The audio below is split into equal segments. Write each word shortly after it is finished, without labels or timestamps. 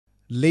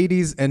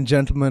Ladies and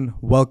gentlemen,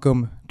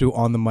 welcome to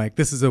On the Mic.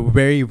 This is a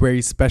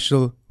very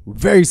special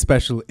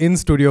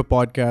in-studio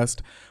podcast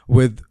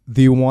with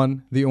the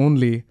one, the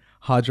only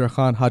Hajra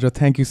Khan. Hajra,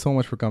 thank you so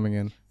much for coming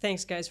in.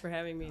 Thanks, guys, for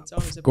having me. It's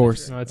always a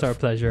pleasure. No, it's our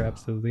pleasure,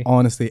 absolutely.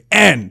 Honestly.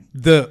 And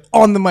the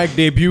On the Mic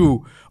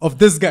debut of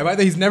this guy. By the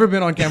way, he's never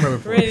been on camera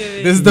before.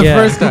 Really? This is the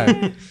first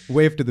time.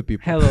 Wave to the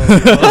people. Hello.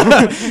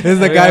 This is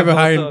the guy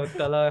behind.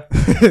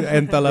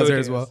 And Tala's here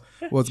as well.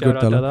 What's Shout good,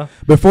 out Tala? Tala.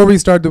 Before we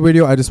start the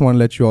video, I just want to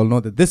let you all know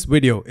that this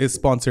video is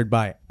sponsored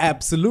by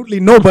absolutely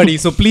nobody.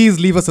 So please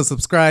leave us a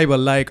subscribe, a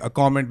like, a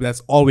comment.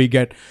 That's all we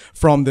get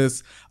from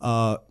this.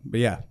 But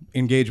yeah,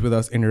 engage with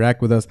us,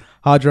 interact with us.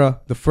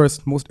 Hajra, the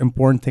first most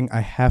important thing I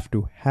have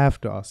to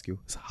ask you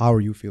is, how are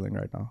you feeling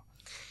right now?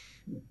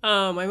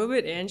 I'm a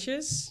bit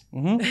anxious.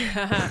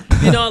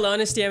 In all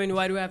honesty, I mean,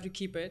 why do I have to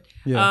keep it?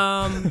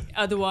 Yeah.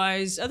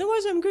 Otherwise,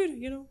 I'm good.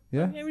 You know.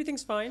 Yeah.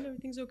 Everything's fine.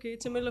 Everything's okay.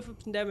 It's the middle of a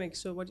pandemic,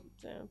 so what?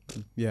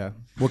 Yeah.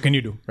 What can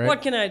you do, right?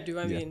 What can I do?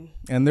 I mean.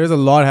 And there's a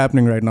lot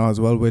happening right now as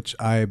well, which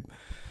I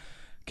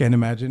can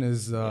imagine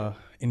is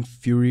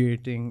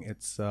infuriating.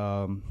 It's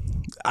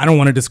I don't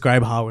want to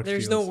describe how it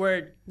There's feels. no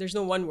word. There's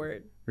no one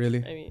word.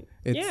 Really? I mean,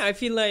 I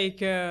feel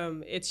like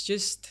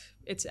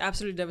it's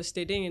absolutely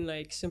devastating in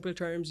like simple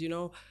terms, you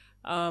know.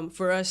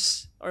 For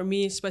us, or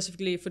me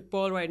specifically,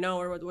 football right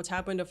now, or what's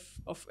happened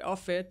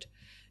of it,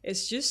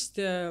 it's just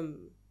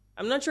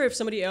I'm not sure if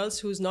somebody else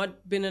who's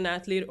not been an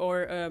athlete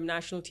or a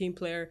national team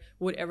player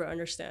would ever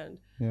understand.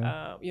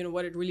 Yeah. You know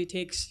what it really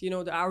takes. You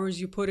know, the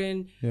hours you put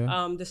in,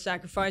 the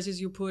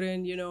sacrifices you put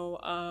in. You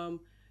know,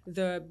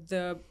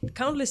 the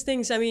countless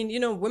things. I mean, you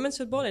know, women's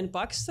football in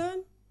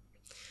Pakistan.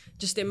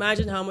 Just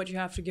imagine how much you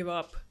have to give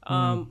up.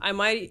 I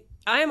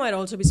might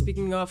also be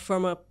speaking of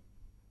from a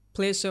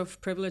place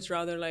of privilege,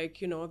 rather,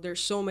 like, you know,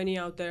 there's so many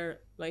out there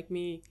like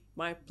me,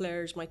 my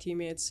players, my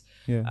teammates.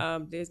 Yeah.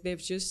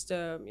 They've just,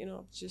 you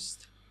know,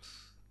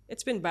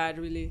 it's been bad,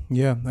 really.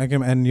 Yeah, I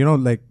can, and you know,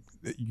 like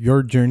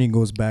your journey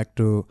goes back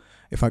to,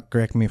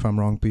 correct me if I'm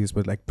wrong, please,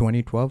 but like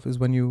 2012 is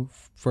when you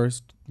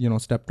first, you know,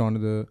 stepped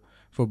onto the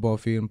football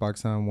field in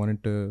Pakistan and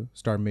wanted to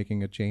start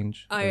making a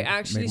change. I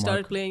actually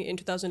started playing in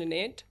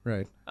 2008.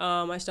 Right.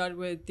 I started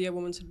with the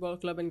Women's Football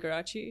Club in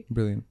Karachi.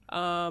 Brilliant.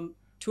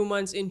 2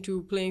 months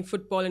into playing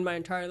football in my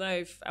entire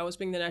life, I was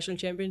playing the national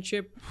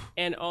championship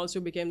and also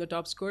became the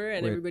top scorer.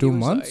 And everybody 2 was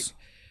months? like,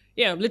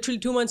 yeah, literally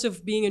 2 months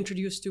of being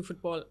introduced to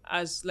football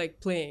as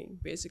like playing,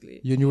 basically.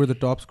 You were the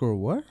top scorer,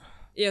 what?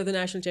 Yeah, the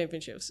national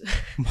championships.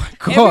 My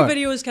God.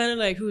 Everybody was kind of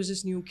like, who's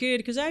this new kid?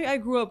 Because I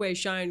grew up very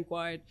shy and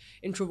quiet,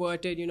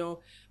 introverted, you know,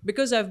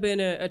 because I've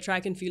been a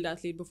track and field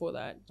athlete before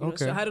that. You know,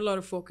 so I had a lot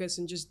of focus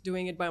and just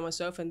doing it by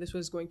myself. And this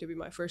was going to be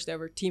my first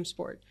ever team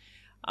sport.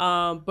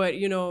 But,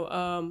 you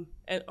know,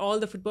 and all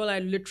the football I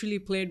literally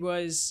played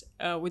was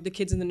with the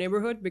kids in the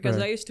neighborhood, because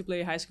I used to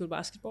play high school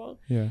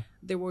basketball. Yeah.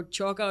 They would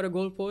chalk out a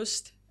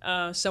goalpost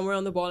somewhere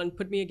on the ball and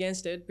put me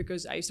against it,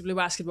 because I used to play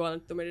basketball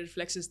and the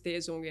reflexes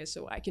tez honge,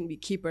 so I can be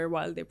keeper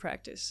while they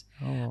practice.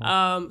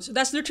 So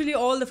that's literally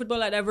all the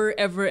football I'd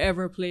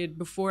ever played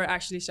before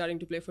actually starting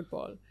to play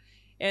football.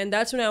 And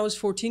that's when I was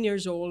 14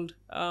 years old.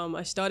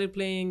 I started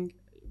playing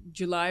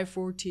July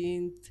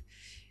 14th,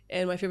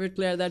 and my favorite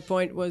player at that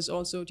point was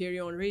also Thierry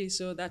Henry,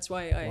 so that's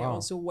why I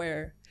also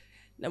wear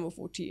number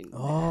 14.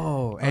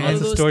 Oh, and all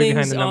there's those a story things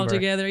behind the all number.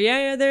 together.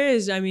 Yeah, there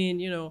is. I mean,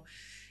 you know,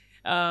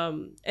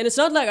 and it's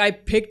not like I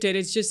picked it,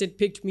 it's just it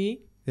picked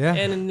me. Yeah.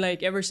 And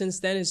like ever since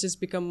then, it's just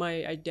become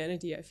my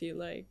identity, I feel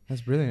like.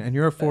 That's brilliant. And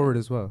you're a forward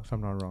as well, if I'm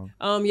not wrong.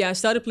 Yeah, I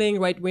started playing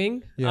right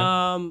wing.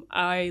 Yeah.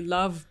 I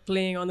love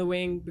playing on the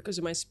wing because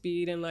of my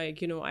speed, and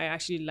like, you know, I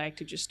actually like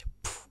to just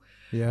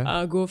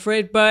go for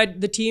it.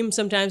 But the team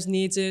sometimes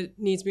needs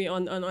me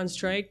on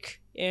strike.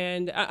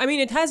 And I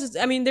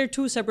mean, they're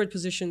two separate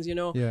positions, you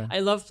know. Yeah. I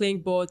love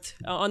playing both.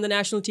 On the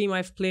national team,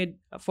 I've played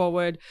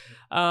forward.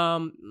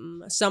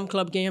 Some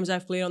club games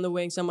I've played on the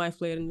wing, some I've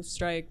played in the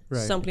strike.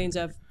 Right. Some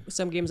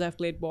games I've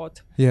played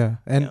both. Yeah.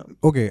 And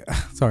okay,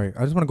 sorry,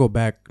 I just want to go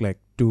back like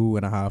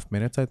 2.5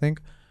 minutes, I think.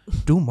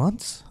 2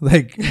 months?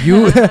 Like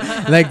you,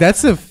 like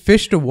that's a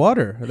fish to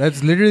water.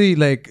 That's literally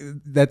like,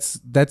 that's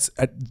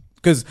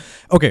because,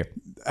 okay,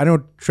 I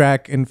know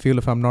track and field,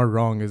 if I'm not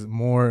wrong, is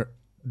more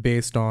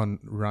based on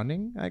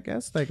running, I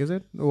guess. Like, is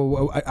it?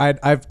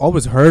 I've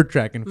always heard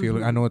track and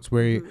field. I know it's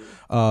very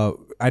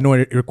I know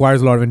it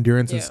requires a lot of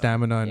endurance and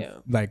stamina and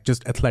like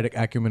just athletic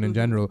acumen in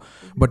general,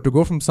 but to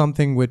go from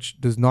something which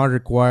does not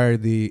require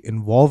the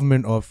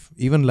involvement of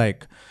even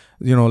like,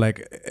 you know,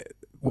 like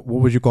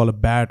what would you call a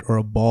bat or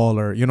a ball,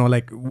 or, you know,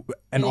 like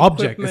an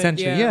object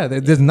essentially.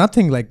 There's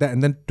nothing like that,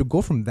 and then to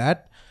go from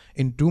that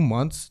in 2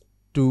 months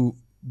to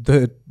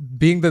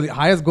being the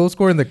highest goal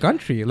scorer in the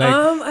country, like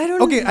I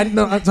don't. Okay,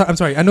 I'm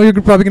sorry. I know you're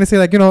probably gonna say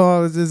like, you know,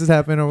 oh, this has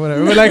happened or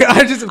whatever. But like,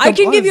 I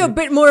can give you a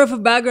bit more of a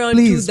background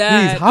to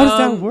that. Please, how does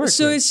that work?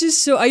 So it's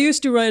just I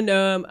used to run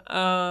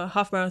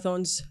half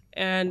marathons,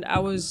 and I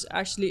was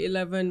actually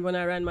 11 when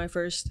I ran my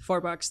first for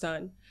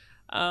Pakistan.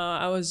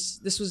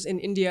 This was in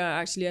India,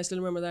 actually. I still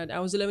remember that. I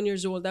was 11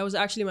 years old. That was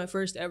actually my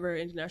first ever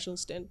international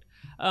stint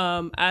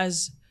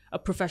as a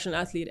professional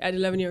athlete at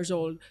 11 years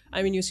old.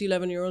 I mean, you see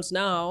 11-year-olds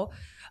now,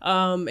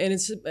 and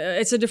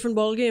it's a different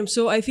ball game.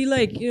 So I feel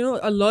like, you know,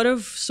 a lot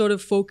of sort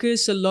of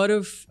focus, a lot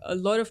of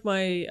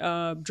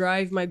my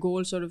drive, my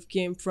goal sort of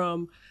came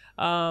from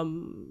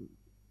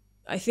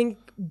I think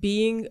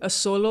being a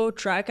solo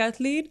track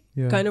athlete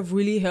kind of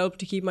really helped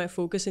to keep my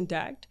focus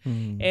intact.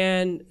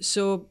 And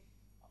so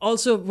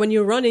also when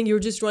you're running, you're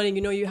just running,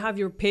 you know, you have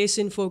your pace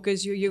and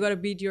focus, you got to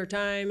beat your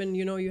time, and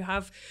you know, you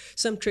have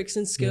some tricks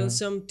and skills,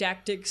 some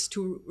tactics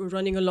to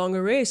running a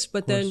longer race.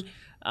 But then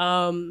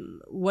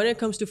when it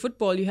comes to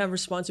football, you have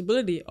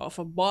responsibility of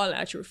a ball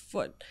at your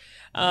foot,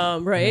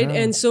 right?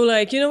 And so,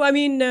 like, you know, I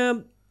mean,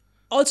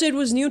 also it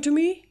was new to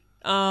me.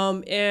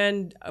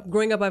 And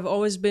growing up, I've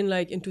always been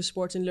like into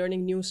sports and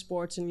learning new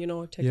sports and, you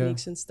know,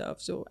 techniques and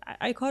stuff. So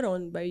I caught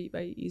on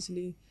by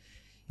easily.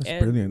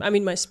 That's brilliant. I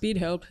mean, my speed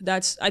helped.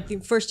 That's, I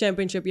think, first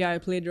championship, I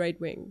played right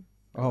wing.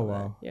 Oh,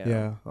 wow.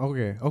 Yeah.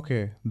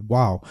 Okay.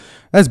 Wow.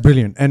 That's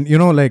brilliant. And, you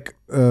know, like,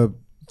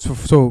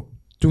 so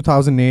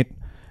 2008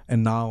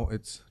 and now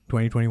it's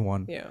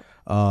 2021. Yeah.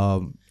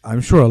 I'm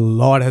sure a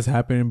lot has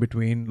happened in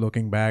between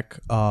looking back.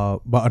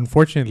 But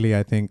unfortunately,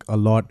 I think a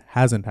lot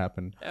hasn't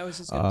happened. I was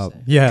just going to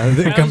say.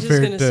 Yeah,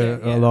 compared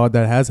to a lot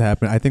that has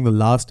happened. I think the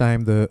last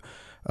time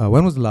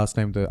when was the last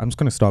time I'm just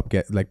going to stop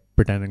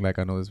pretending like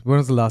I know this. When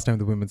was the last time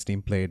the women's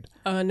team played?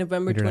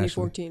 November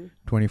 2014.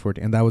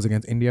 2014. And that was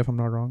against India, if I'm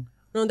not wrong?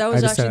 No, that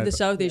was actually the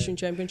South Asian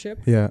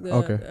Championship. Yeah,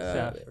 okay.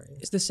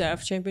 It's the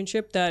SAF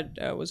Championship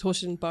that was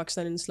hosted in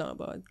Pakistan in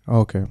Islamabad.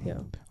 Okay.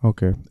 Yeah.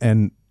 Okay.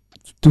 And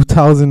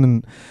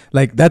 2000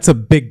 that's a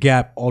big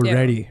gap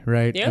already,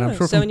 right? Yeah, and I'm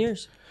sure 7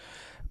 years.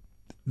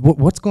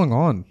 What's going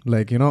on?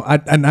 Like, you know,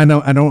 I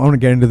know I don't want to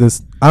get into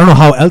this. I don't know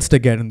how else to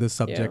get in this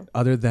subject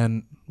other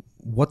than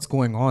what's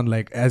going on,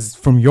 like, as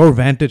from your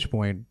vantage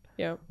point.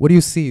 Yeah. What do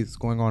you see is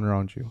going on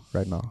around you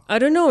right now? I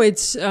don't know.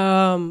 It's you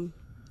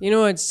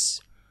know,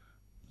 it's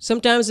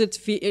sometimes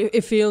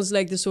it feels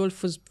like this whole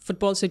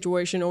football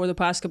situation over the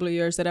past couple of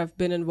years that I've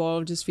been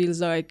involved just feels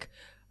like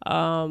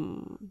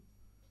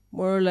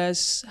more or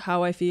less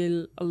how I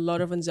feel a lot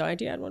of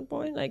anxiety at one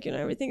point. Like, you know,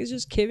 everything is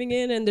just caving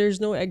in and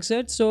there's no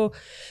exit. So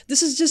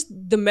this is just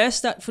the mess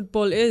that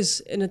football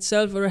is in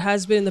itself, or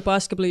has been in the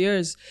past couple of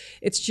years.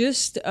 It's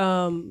just,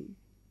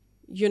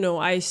 you know,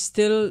 I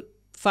still,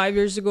 5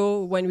 years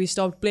ago when we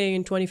stopped playing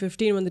in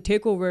 2015, when the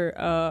takeover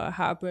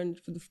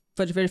happened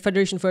for the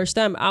Federation first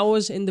time, I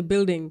was in the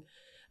building.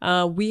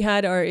 We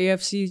had our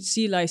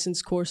AFCC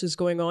license courses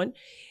going on.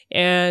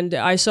 And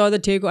I saw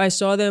them,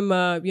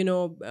 you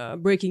know,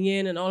 breaking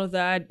in and all of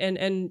that.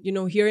 And, you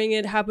know, hearing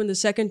it happen the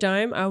second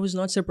time, I was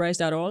not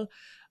surprised at all.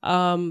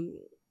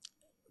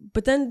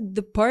 But then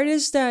the part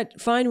is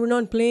that, fine, we're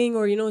not playing,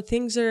 or, you know,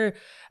 things are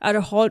at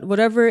a halt,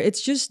 whatever.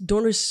 It's just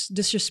don't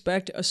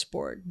disrespect a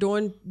sport.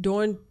 Don't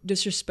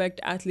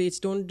disrespect athletes.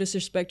 Don't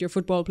disrespect your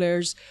football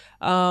players.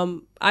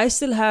 I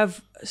still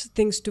have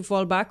things to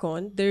fall back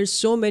on. There's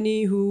so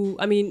many who,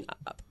 I mean,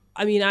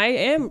 I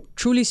am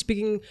truly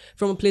speaking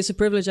from a place of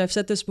privilege. I've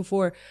said this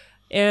before,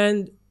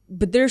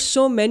 but there's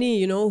so many,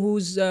 you know, who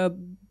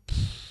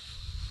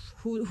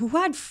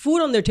had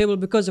food on their table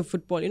because of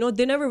football. You know,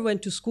 they never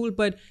went to school,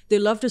 but they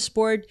loved the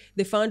sport.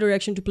 They found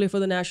direction to play for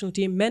the national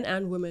team, men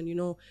and women. You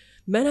know,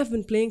 men have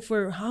been playing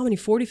for how many,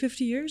 40,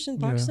 50 years in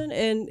Pakistan,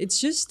 and it's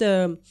just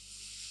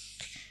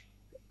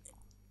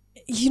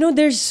you know,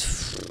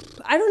 there's,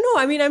 I don't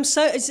know. I mean,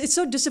 it's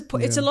so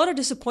disappointing. It's a lot of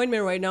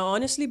disappointment right now,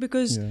 honestly,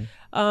 because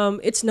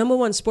it's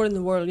 #1 sport in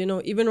the world. You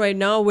know, even right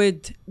now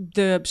with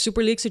the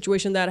Super League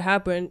situation that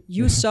happened,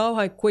 you saw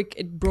how quick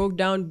it broke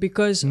down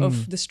because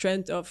of the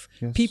strength of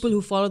people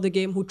who follow the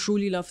game, who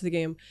truly love the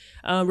game,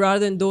 rather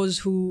than those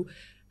who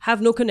have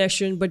no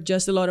connection but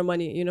just a lot of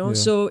money. You know,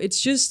 so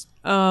it's just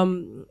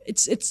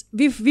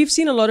we've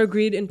seen a lot of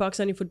greed in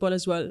Pakistani football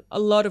as well, a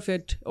lot of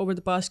it over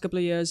the past couple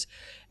of years,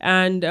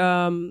 and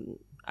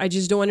I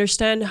just don't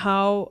understand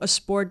how a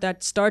sport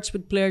that starts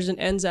with players and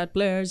ends at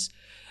players,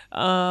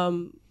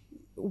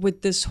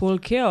 with this whole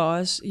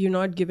chaos, you're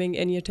not giving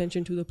any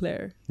attention to the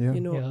player. You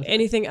know,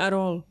 anything at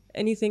all.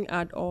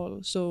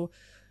 So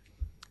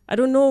I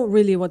don't know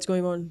really what's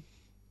going on.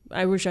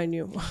 I wish I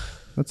knew.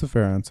 That's a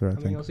fair answer, I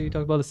think. mean, also you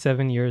talked about the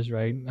 7 years,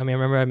 right? I mean, I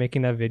remember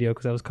making that video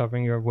because I was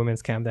covering your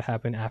women's camp that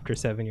happened after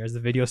 7 years. The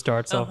video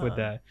starts off with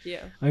that.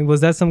 Yeah. I mean,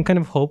 was that some kind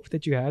of hope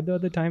that you had though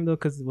at the time though?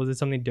 Because was it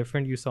something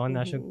different you saw in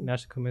National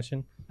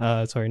Commission,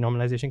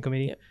 Normalization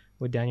Committee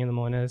with Daniel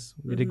Lamones?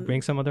 Did it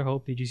bring some other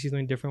hope? Did you see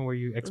something different? Were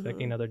you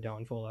expecting another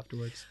downfall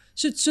afterwards?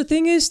 So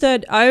thing is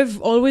that I've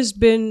always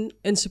been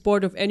in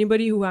support of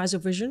anybody who has a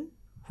vision,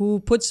 who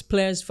puts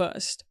players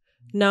first.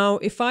 Now,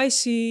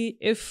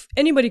 if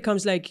anybody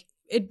comes, like,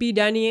 it be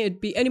Danny, it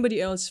be anybody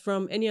else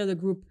from any other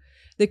group,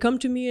 they come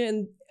to me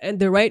and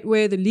the right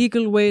way, the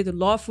legal way, the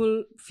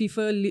lawful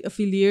FIFA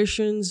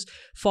affiliations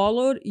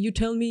followed, you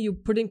tell me you're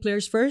putting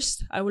players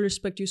first, I will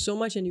respect you so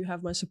much and you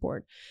have my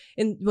support.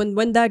 And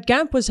when that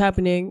camp was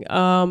happening,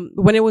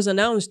 when it was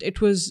announced, it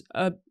was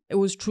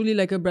truly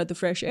like a breath of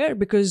fresh air,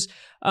 because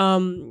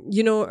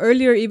you know,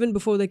 earlier, even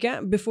before the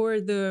camp, before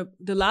the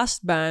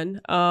last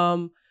ban,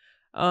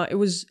 It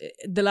was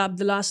the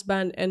last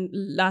ban and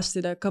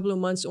lasted a couple of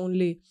months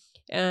only.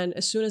 And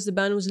as soon as the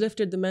ban was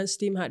lifted, the men's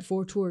team had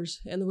 4 tours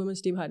and the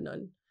women's team had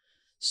none.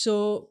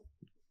 So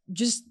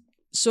just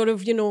sort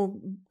of,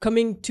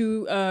 coming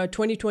to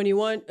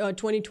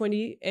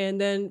 2020,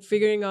 and then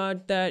figuring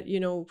out that,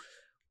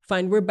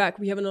 fine, we're back.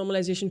 We have a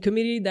normalization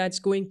committee that's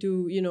going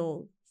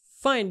to,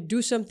 fine,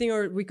 do something,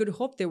 or we could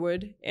hope they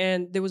would.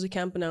 And there was a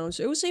camp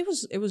announced. It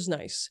was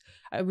nice.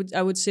 I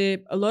would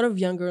say a lot of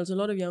young girls, a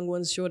lot of young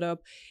ones showed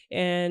up,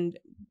 and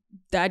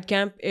that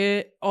camp,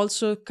 it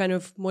also kind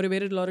of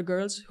motivated a lot of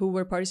girls who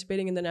were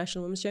participating in the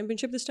National Women's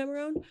Championship this time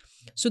around.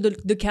 So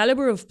the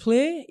caliber of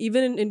play,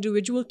 even in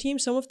individual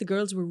teams, some of the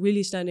girls were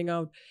really standing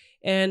out.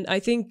 And I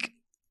think,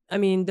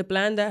 the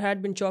plan that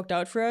had been chalked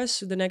out for us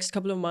the next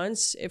couple of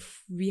months,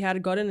 if we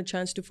had gotten a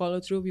chance to follow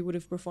through, we would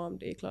have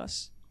performed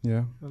A-class.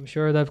 Yeah, I'm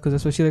sure that, because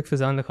especially like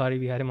Fazan Lakhari,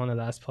 we had him on the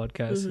last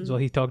podcast as well.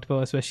 He talked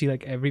about, especially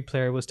like every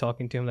player was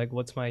talking to him like,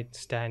 what's my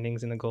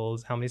standings in the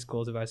goals, how many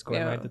goals have I scored,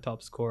 am I the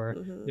top scorer?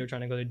 They were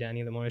trying to go to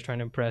Danny, the was trying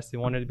to impress, they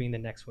wanted to be in the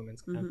next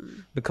women's camp,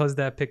 because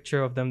that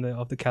picture of them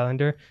of the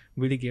calendar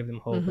really gave them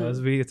hope. I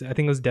think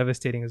it was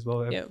devastating as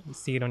well. I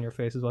see it on your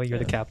face as well. You're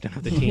the captain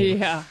of the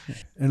team.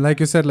 And like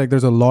you said, like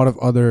there's a lot of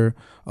other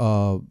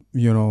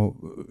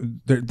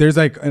there's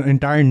like an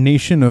entire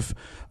nation of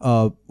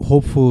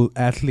hopeful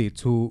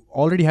athletes who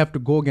already have to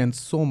go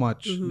against so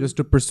much just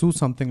to pursue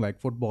something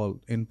like football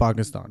in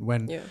Pakistan.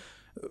 When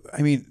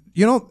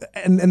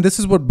and this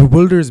is what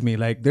bewilders me,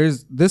 like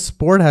this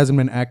sport hasn't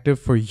been active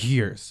for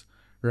years,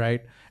 right?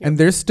 And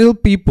there's still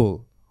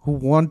people who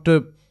want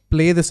to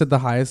play this at the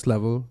highest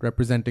level,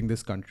 representing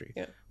this country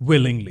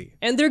willingly,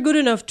 and they're good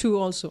enough too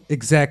also.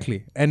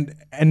 Exactly. And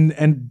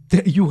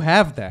you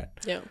have that.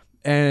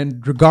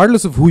 And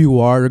regardless of who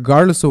you are,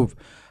 regardless of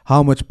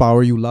how much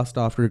power you lust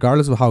after,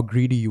 regardless of how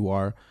greedy you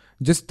are,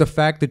 just the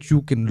fact that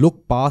you can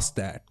look past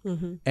that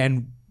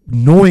and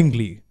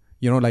knowingly,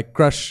 like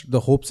crush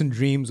the hopes and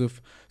dreams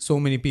of so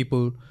many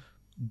people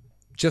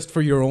just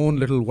for your own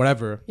little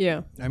whatever.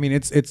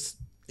 It's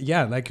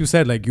like you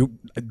said, like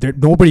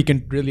nobody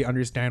can really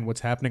understand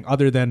what's happening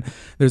other than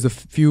there's a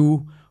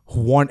few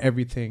who want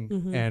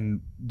everything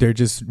and they're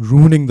just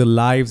ruining the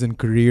lives and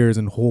careers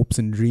and hopes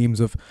and dreams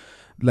of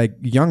like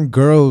young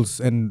girls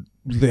and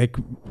like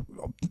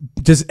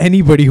just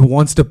anybody who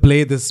wants to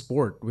play this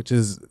sport, which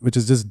is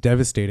just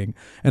devastating.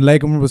 And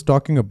like Umer was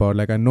talking about,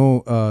 like I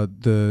know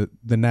the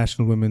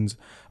national women's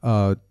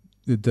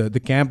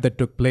the camp that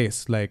took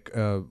place, like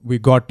we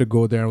got to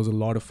go there. It was a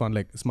lot of fun.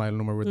 Like Ismail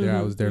and Umer were there.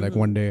 I was there like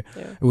one day.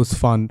 It was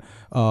fun.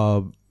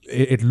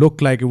 It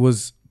looked like it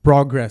was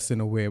progress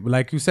in a way, but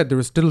like you said, there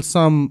was still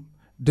some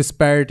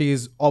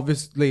disparities,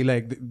 obviously,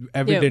 like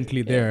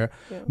evidently there.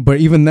 But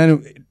even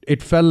then,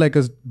 it felt like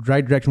a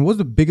right direction. What was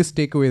the biggest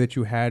takeaway that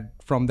you had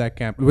from that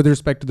camp with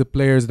respect to the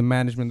players, the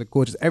management, the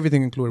coaches,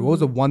 everything included? What was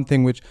the one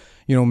thing which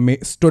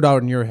stood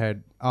out in your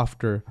head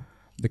after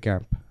the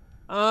camp?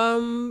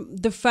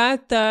 The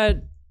fact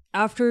that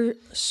after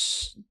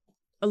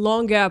a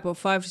long gap of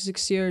 5 to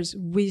 6 years,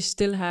 we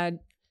still had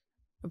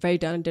very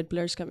talented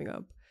players coming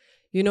up.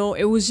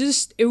 It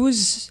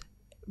was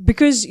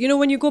because,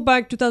 when you go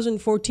back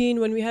 2014,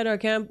 when we had our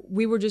camp,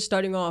 we were just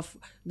starting off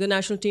the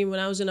national team. When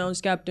I was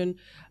announced captain,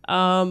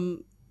 I'll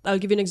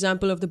give you an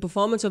example of the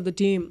performance of the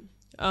team.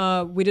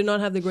 We did not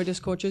have the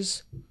greatest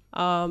coaches.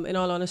 In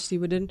all honesty,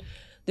 we didn't.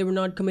 They were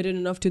not committed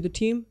enough to the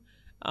team.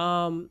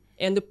 And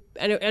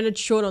it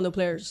showed on the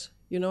players,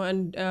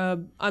 and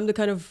I'm the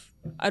kind of,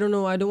 I don't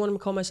know, I don't want to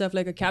call myself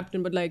like a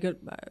captain, but like a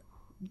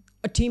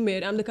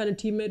teammate. I'm the kind of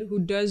teammate who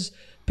does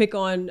pick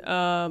on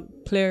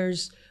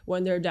players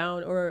when they're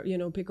down, or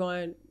pick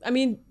on,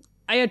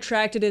 I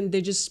attract it and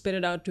they just spit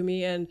it out to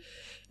me, and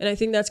I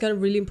think that's kind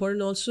of really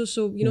important also.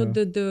 So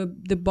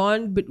the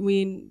bond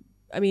between,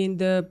 wow,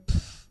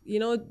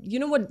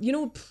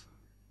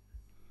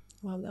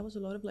 that was a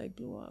lot of like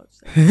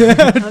blowouts.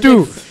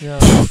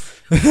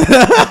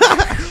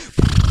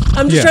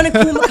 I'm just trying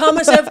to calm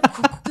myself,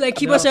 like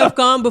keep myself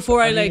calm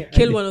before I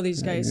kill one of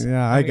these guys.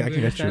 Yeah, I can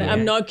get you.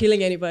 I'm not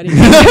killing anybody.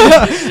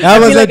 That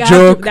was a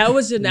joke. That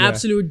was an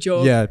absolute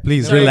joke. Yeah,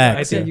 please relax.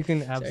 I think you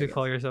can absolutely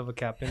call yourself a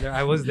captain there.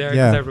 I was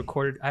there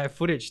because I have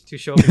footage to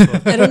show people.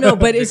 I don't know,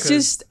 but it's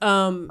just,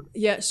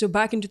 so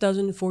back in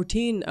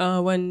 2014,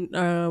 when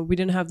we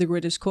didn't have the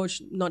greatest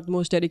coach, not the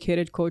most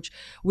dedicated coach,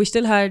 we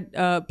still had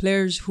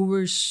players who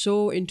were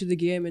so into the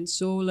game and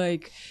so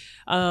like,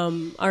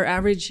 our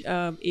average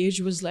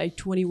age was like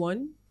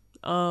 21.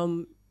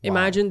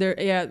 Imagine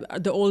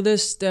the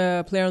oldest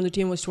player on the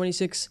team was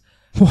 26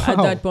 at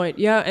that point.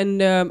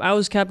 And I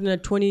was captain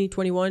at 20,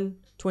 21,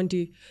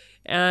 20.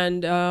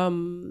 And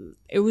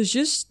it was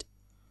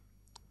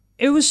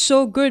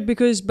so good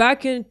because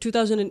back in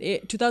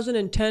 2008,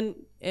 2010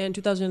 and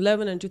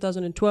 2011 and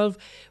 2012,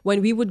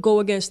 when we would go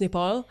against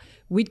Nepal,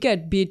 we'd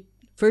get beat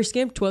first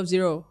game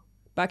 12-0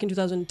 back in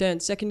 2010,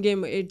 second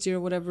game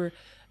 8-0, whatever.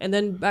 And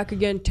then back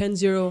again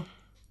 10-0.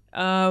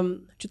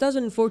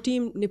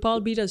 2014, Nepal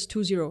beat us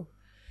 2-0.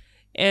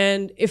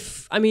 And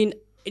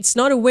it's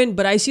not a win,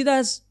 but I see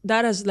that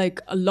as like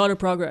a lot of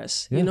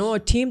progress. Yes. You know, a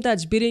team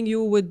that's beating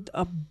you with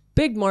a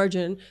big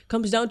margin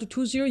comes down to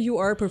 2-0, you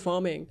are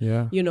performing.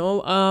 Yeah. You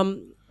know,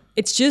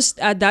 it's just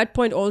at that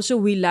point also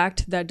we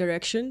lacked that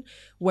direction,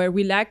 where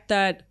we lacked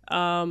that,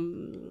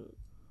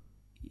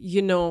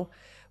 you know,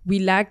 we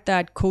lacked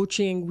that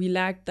coaching, we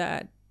lacked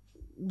that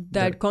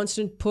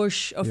constant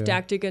push of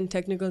tactic and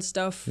technical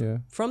stuff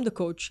from the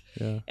coach.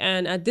 Yeah.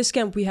 And at this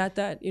camp, we had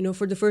that. You know,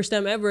 for the first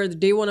time ever, the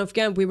day one of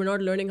camp, we were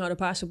not learning how to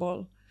pass a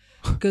ball.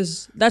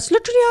 Because that's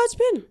literally how it's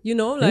been. You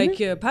know,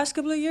 like past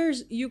couple of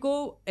years, you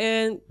go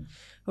and,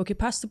 okay,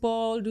 pass the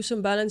ball, do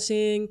some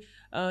balancing,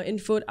 in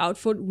foot, out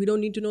foot. We don't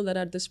need to know that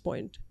at this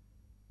point.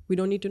 We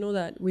don't need to know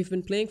that. We've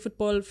been playing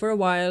football for a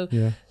while.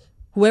 Yeah.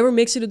 Whoever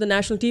makes it to the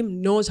national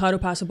team knows how to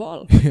pass a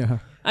ball. Yeah.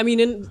 I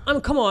mean,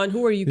 come on,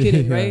 who are you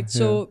kidding, right?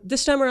 So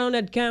this time around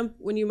at camp,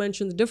 when you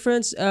mentioned the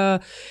difference,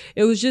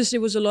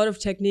 it was a lot of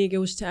technique, it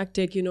was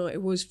tactic, you know,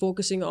 it was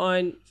focusing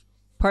on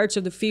parts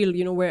of the field,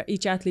 you know, where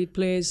each athlete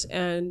plays,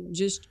 and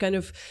just kind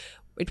of,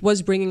 it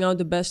was bringing out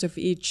the best of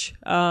each,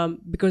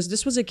 because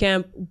this was a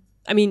camp.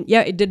 I mean,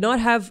 yeah, it did not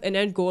have an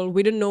end goal.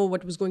 We didn't know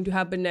what was going to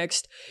happen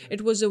next.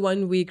 It was a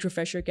 1-week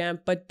refresher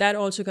camp, but that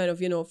also kind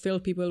of, you know,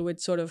 filled people with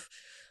sort of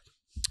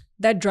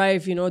that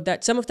drive, you know,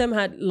 that some of them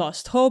had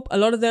lost hope. A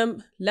lot of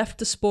them left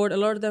the sport. A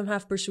lot of them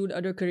have pursued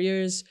other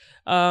careers,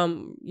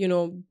 you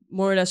know,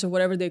 more or less of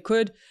whatever they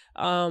could.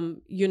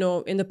 You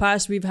know, in the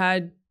past, we've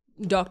had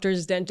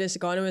doctors, dentists,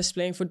 economists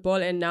playing football,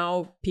 and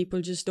now people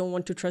just don't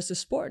want to trust the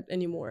sport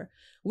anymore,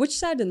 which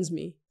saddens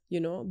me, you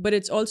know. But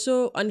it's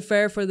also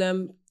unfair for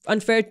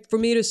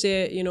me to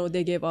say, you know,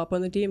 they gave up on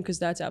the team, because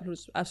that's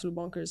absolute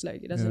bonkers.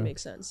 Like, it doesn't make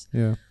sense.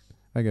 Yeah,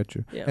 I get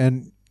you. Yeah.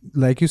 And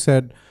like you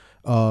said,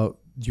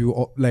 you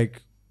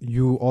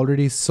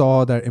already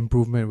saw that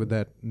improvement with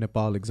that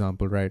Nepal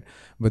example, right?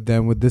 But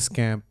then with this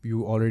camp,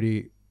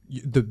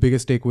 the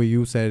biggest takeaway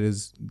you said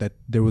is that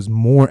there was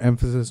more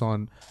emphasis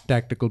on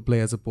tactical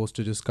play as opposed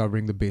to just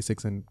covering the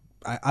basics. And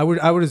I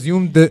would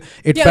assume that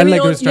it felt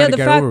like they were trying to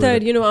get over it. Yeah, the fact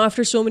that, you know,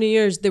 after so many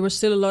years, there was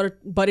still a lot of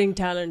budding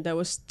talent that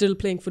was still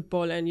playing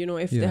football. And, you know,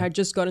 if they had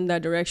just gotten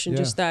that direction,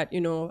 just that, you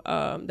know,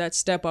 that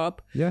step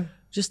up,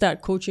 just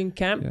that coaching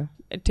camp,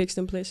 it takes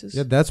them places.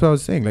 Yeah, that's what I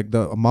was saying. Like,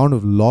 the amount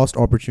of lost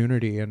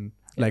opportunity and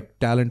like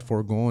talent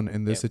forgone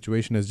in this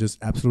situation is just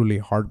absolutely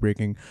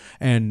heartbreaking.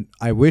 And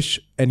I wish,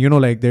 and you know,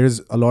 like,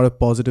 there's a lot of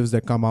positives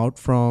that come out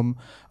from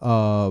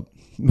not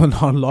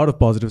a lot of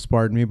positives,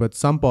 pardon me, but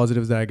some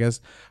positives that I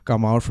guess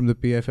come out from the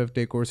PFF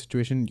takeover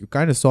situation. You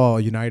kind of saw a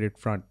united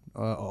front,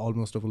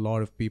 almost of a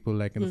lot of people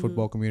like in the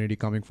football community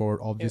coming forward,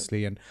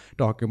 obviously, and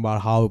talking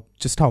about how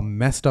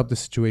messed up the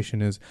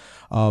situation is.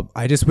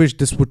 I just wish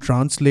this would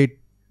translate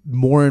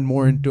more and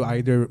more into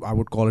either, I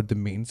would call it the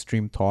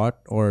mainstream thought,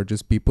 or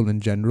just people in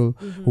general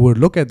who would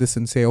look at this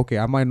and say, okay,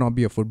 I might not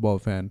be a football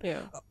fan.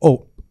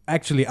 Oh,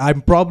 actually,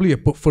 I'm probably a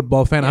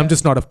football fan. I'm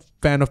just not a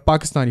fan of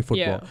Pakistani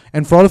football.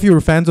 And for all of you who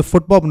are fans of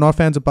football but not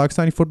fans of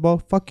Pakistani football,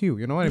 fuck you.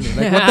 You know what I mean?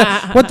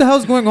 Like, what the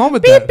hell's going on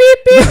with that?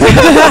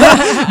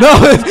 No,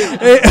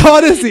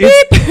 honestly.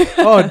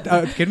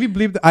 Can we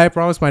believe that? I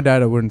promised my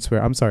dad I wouldn't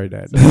swear. I'm sorry,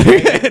 Dad.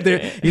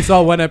 He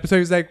saw one episode.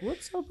 He's like,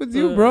 "What's up with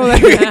you, bro?"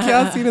 Like, I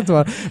can't see this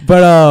one.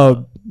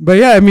 But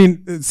yeah, I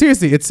mean,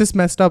 seriously, it's just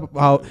messed up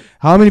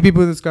how many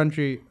people in this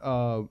country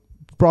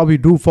probably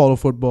do follow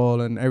football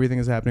and everything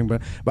is happening,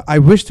 but I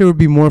wish there would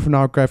be more of an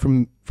outcry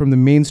from the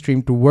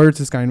mainstream towards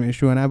this kind of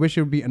issue, and I wish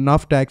it would be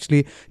enough to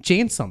actually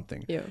change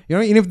something. You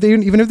know,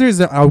 even if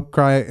there's an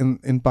outcry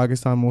in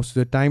Pakistan most of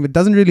the time, it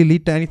doesn't really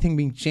lead to anything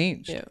being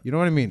changed. You know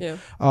what I mean?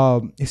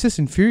 It's just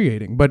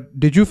infuriating. But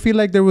did you feel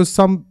like there was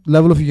some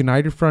level of a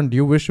united front? Do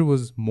you wish it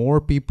was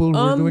more people who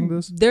were doing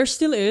this? There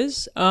still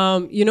is.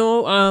 You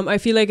know, I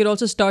feel like it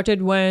also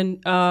started when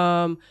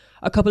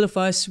a couple of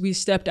us, we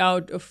stepped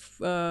out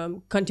of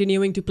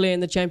continuing to play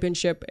in the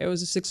championship. It was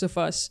the 6 of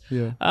us.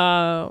 It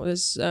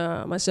was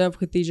myself,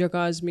 Khatija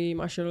Kazmi,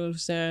 Mashal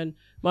Hussain,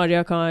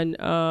 Hajra Khan,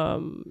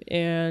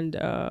 and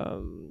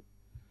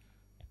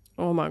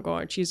oh my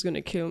God, she's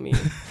gonna kill me.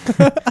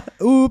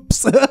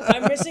 Oops.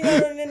 I'm missing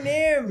out on the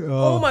name.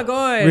 Oh my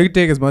God. We can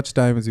take as much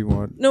time as you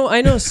want. No,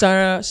 I know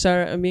Sarah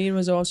Amin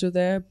was also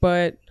there,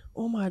 but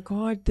oh my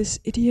God, this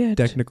idiot.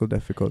 Technical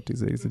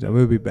difficulties, ladies and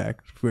gentlemen. We'll be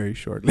back very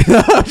shortly.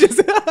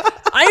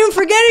 I am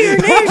forgetting your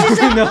name.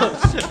 No.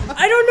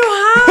 I don't know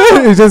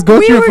how. Just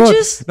go through your phone.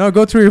 No,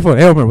 go through your phone.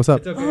 Hey, Umer, what's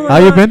up? Okay. How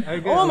you been?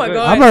 Oh my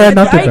God. I'm alright,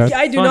 not too bad.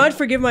 I do not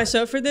forgive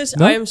myself for this.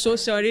 No? I am so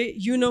sorry.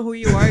 You know who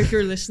you are if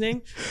you're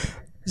listening.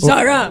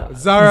 Zara.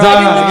 Zara.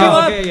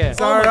 Okay, yeah.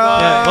 Zara.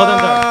 Yeah, well done,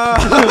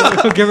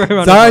 Zara. Give her a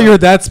round Zara, you're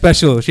that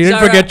special. She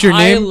didn't forget your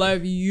name. I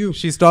love you.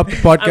 She stopped the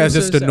podcast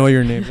just to know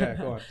your name. Yeah,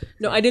 go on.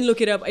 No, I didn't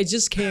look it up. I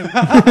just came.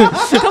 Come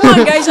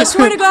on, guys. I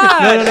swear to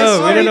God.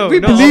 No. We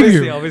believe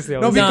you. Obviously.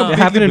 No, it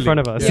happened in front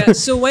of us. Yeah.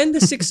 So when the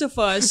 6 of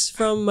us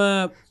from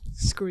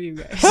Screw you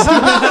guys.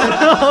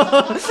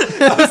 I'm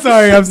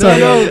sorry.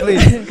 No,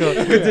 please go.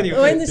 Continue.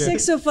 When the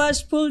 6 of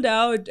us pulled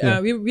out,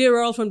 we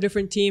were all from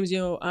different teams,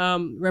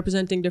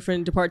 representing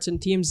different departs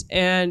and teams,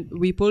 and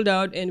we pulled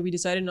out and we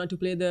decided not to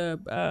play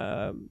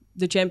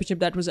the championship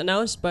that was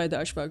announced by the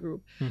Ashfaq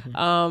Group,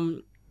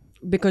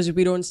 because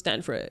we don't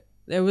stand for it.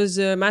 There was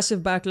a massive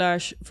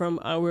backlash from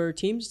our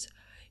teams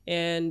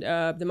and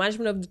the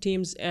management of the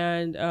teams,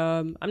 and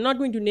I'm not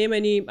going to name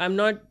any. I'm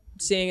not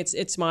saying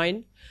it's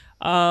mine.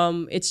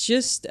 It's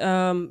just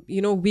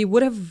we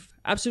would have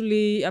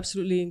absolutely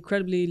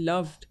incredibly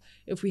loved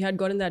if we had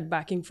gotten that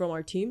backing from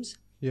our teams.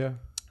 Yeah.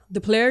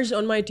 The players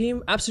on my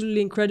team,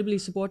 absolutely incredibly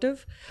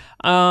supportive.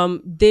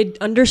 They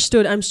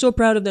understood. I'm so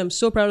proud of them.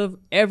 So proud of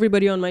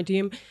everybody on my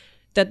team,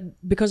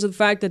 that because of the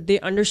fact that they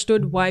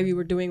understood why we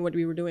were doing what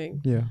we were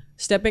doing. Yeah.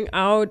 Stepping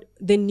out,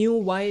 they knew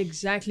why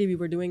exactly we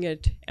were doing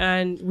it,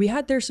 and we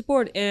had their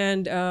support.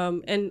 And I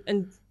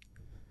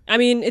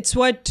mean, it's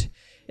what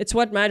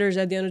matters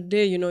at the end of the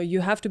day.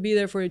 You have to be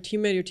there for your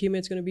teammate. Your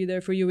teammate's going to be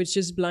there for you. It's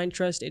just blind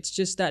trust. It's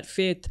just that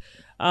faith.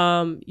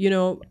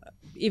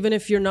 Even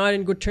if you're not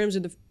in good terms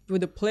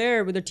with the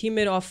player, with the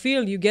teammate off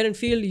field, you get in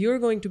field, you're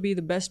going to be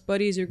the best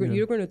buddies. You're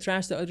going to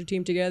thrash the other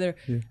team together.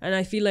 Yeah. And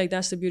I feel like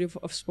that's the beauty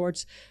of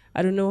sports.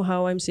 I don't know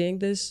how I'm saying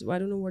this. I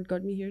don't know what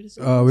got me here to say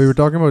this. We were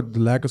talking about the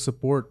lack of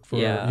support for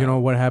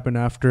what happened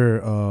after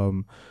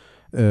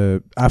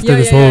this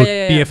whole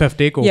PFF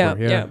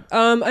takeover.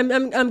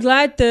 I'm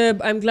glad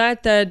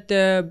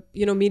that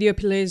media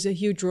plays a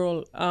huge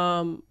role.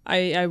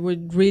 I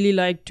would really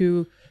like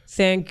to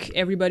thank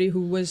everybody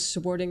who was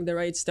supporting the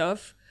right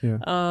stuff. Yeah.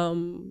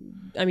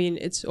 I mean,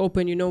 it's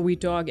open, we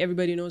talk,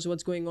 everybody knows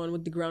what's going on,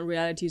 what the ground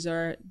realities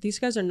are. These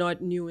guys are not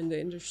new in the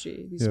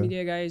industry, these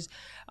media guys.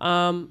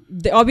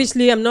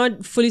 Obviously, I'm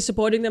not fully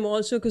supporting them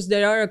also, because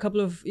there are a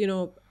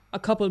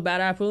couple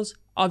bad apples,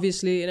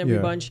 obviously, in every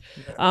bunch.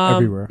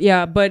 Everywhere.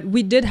 Yeah, but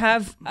we did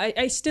have,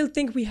 I still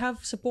think we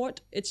have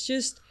support. It's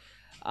just,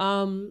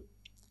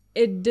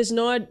 it does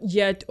not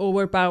yet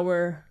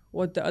overpower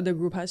what the other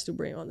group has to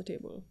bring on the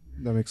table.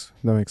 That makes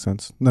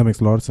sense. That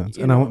makes a lot of sense.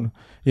 And I want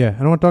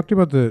to talk to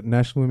you about the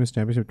National Women's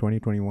Championship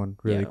 2021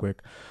 really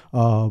quick.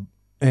 And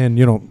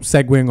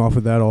segueing off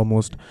of that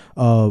almost,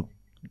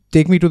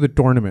 take me to the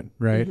tournament,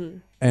 right? Mm-hmm.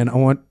 And I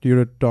want you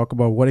to talk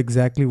about what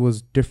exactly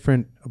was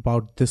different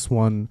about this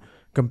one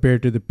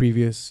compared to the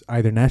previous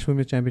either National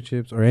Women's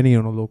Championships or any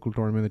local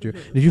tournament that you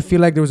did. You feel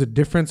like there was a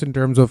difference in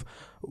terms of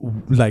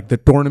like the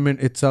tournament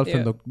itself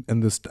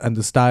and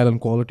the style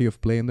and quality of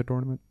play in the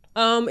tournament?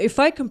 If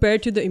I compare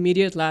to the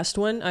immediate last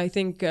one, I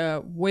think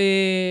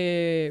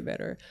way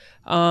better.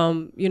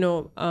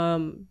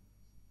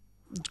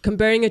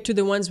 Comparing it to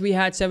the ones we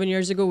had 7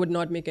 years ago would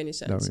not make any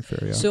sense. That would be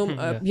fair, yeah.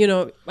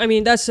 So, I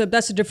mean, that's a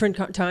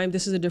different time.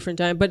 This is a different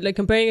time. But like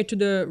comparing it to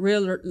the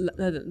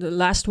the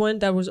last one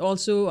that was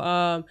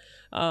also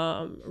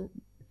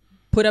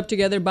put up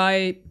together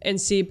by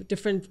NC,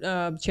 different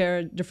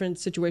chair, different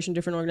situation,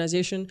 different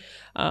organization,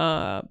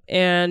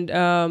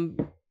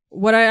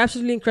 what I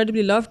absolutely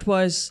incredibly loved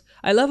was,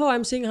 I love how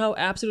I'm saying how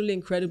absolutely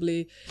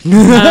incredibly,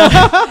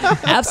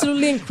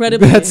 absolutely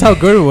incredibly. That's how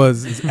good it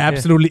was. It's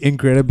absolutely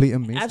incredibly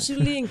amazing.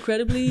 Absolutely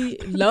incredibly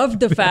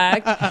loved the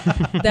fact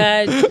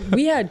that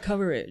we had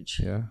coverage.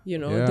 Yeah.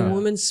 The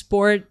women's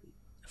sport,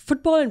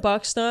 football in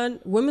Pakistan,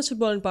 women's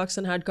football in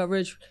Pakistan had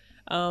coverage.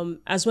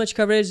 As much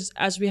coverage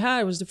as we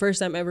had. It was the first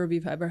time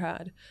we've ever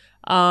had.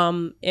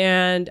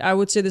 And I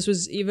would say this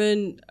was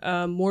even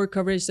more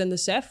coverage than the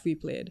CEF we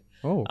played.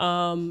 Oh.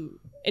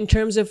 In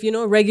terms of,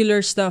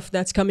 regular stuff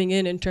that's coming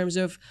in terms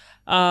of,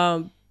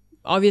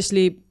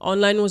 obviously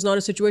online was not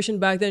a situation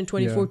back then in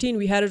 2014.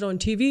 We had it on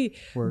TV.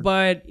 Word.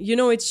 But,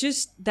 it's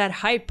just that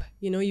hype,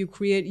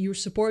 you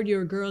support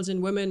your girls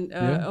and women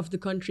of the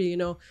country,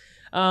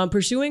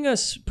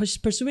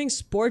 pursuing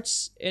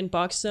sports in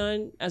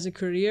Pakistan as a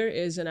career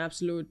is an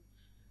absolute,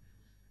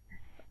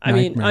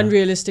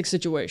 unrealistic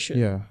situation.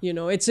 Yeah.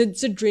 It's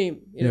a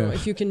dream,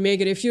 if you can make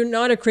it. If you're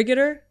not a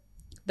cricketer,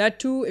 that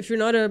too, if you're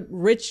not a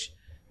rich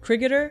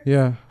cricketer,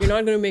 you're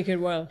not going to make it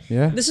well.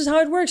 Yeah. This is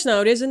how it works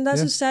nowadays, and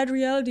that's the sad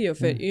reality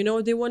of it. They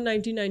won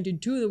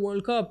 1992, the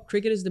World Cup.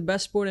 Cricket is the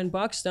best sport in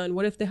Pakistan.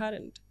 What if they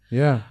hadn't?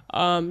 Yeah.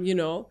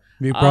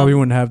 We probably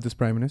wouldn't have this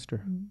prime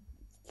minister.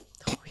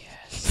 Oh,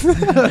 yes.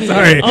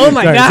 Sorry. Oh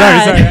my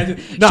God. Sorry.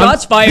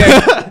 Shots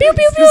fired. Pew,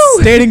 pew, pew.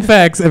 Stating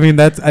facts. I mean,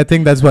 I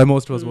think that's why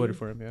most of us voted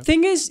for him. Yeah.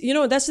 Thing is,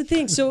 that's the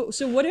thing. So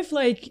what if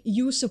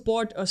you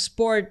support a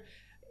sport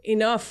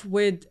enough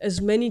with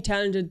as many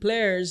talented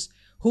players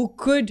who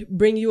could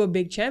bring you a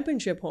big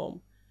championship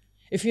home?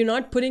 If you're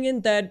not putting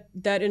in that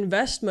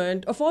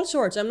investment of all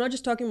sorts, I'm not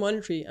just talking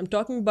monetary. I'm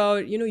talking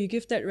about, you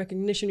give that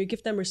recognition, you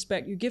give them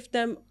respect, you give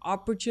them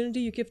opportunity,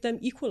 you give them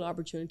equal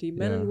opportunity,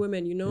 men and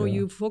women,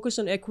 you focus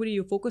on equity,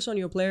 you focus on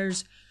your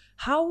players.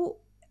 How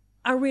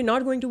are we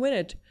not going to win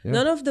it? Yeah.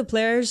 None of the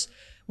players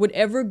would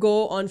ever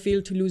go on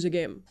field to lose a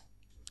game.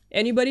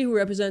 Anybody who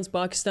represents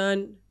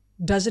Pakistan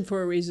does it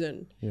for a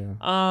reason. Yeah.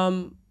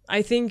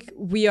 I think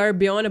we are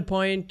beyond a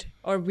point,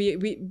 or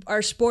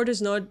our sport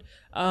is not,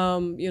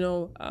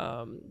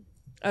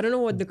 I don't know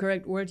what the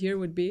correct word here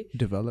would be.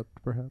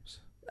 Developed, perhaps.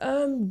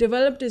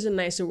 Developed is a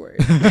nicer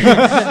word.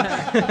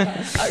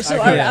 So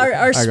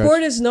our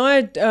sport is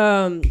not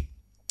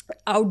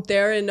out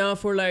there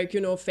enough, or like,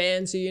 you know,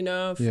 fancy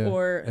enough,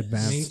 or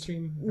advanced.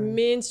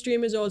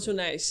 Mainstream is also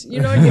nice. You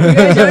know, if you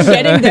guys aren't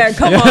getting there,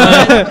 come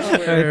on,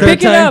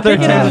 pick it up.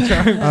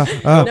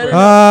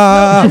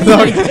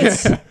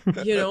 It's,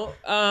 you know,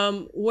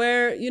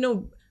 where, you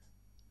know,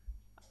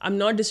 I'm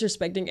not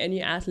disrespecting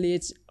any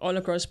athletes all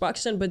across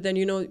Pakistan, but then,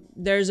 you know,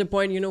 there's a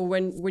point, you know,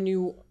 when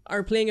you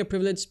are playing a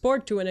privileged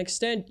sport, to an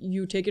extent,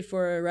 you take it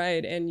for a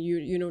ride, and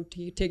you know,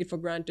 take it for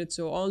granted.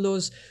 So all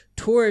those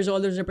tours, all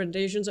those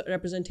representations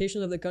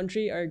of the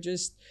country are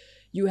just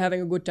you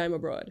having a good time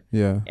abroad.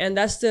 Yeah. And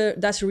that's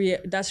real.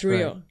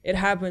 Right. It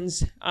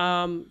happens.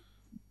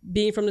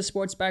 Being from the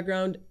sports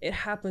background, it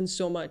happens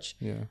so much.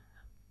 Yeah.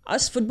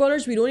 Us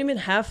footballers, we don't even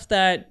have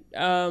that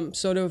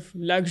sort of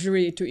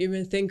luxury to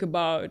even think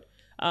about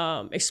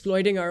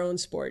exploiting our own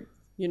sport.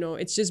 You know,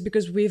 it's just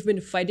because we've been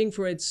fighting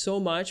for it so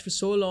much, for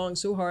so long,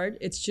 so hard.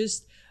 It's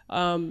just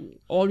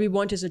all we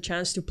want is a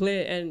chance to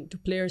play, and to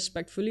play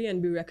respectfully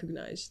and be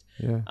recognized.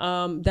 Yeah.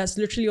 That's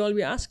literally all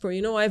we ask for.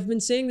 You know, I've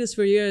been saying this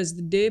for years.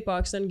 The day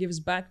Pakistan gives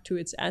back to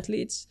its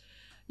athletes,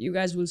 you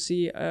guys will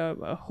see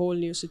a whole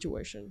new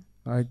situation.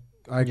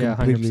 I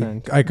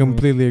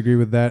completely agree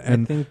with that.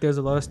 And I think there's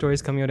a lot of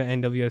stories coming out of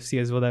NWFC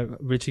as well that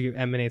richly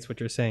emanates what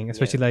you're saying.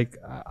 Especially like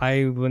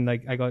I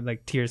got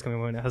like tears coming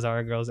when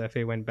Hazara Girls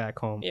FA went back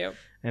home. Yep.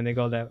 And they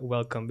got that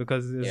welcome,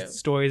 because there's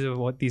stories of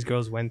what these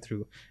girls went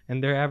through,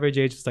 and their average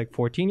age is like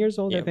 14 years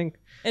old, I think.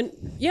 And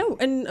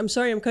and I'm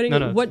sorry, I'm cutting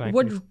it.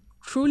 What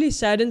truly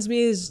saddens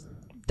me is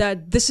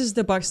that this is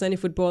the Pakistani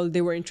football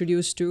they were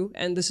introduced to,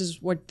 and this is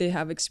what they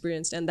have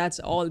experienced, and that's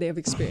all they have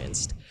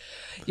experienced.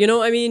 You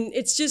know, I mean,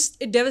 it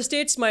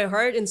devastates my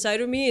heart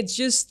inside of me. It's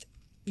just,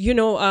 you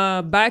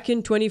know, back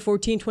in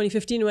 2014,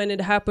 2015, when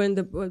it happened,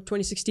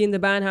 2016, the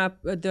ban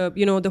happened,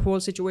 the whole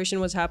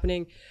situation was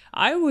happening.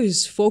 I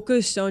was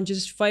focused on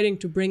just fighting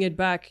to bring it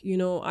back. You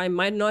know, I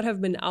might not have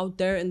been out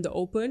there in the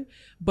open,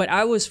 but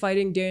I was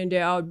fighting day in,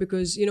 day out,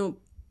 because, you know,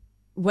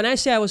 when I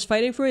say I was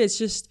fighting for it, it's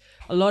just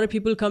a lot of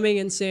people coming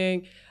and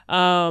saying,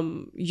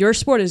 your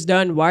sport is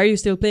done. Why are you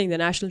still playing? The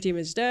national team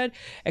is dead,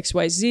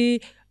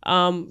 XYZ.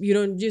 You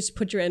don't just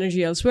put your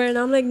energy elsewhere. And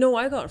I'm like, no,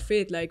 I got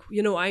faith. Like,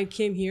 you know, I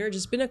came here,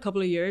 just been a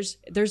couple of years.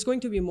 There's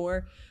going to be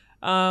more.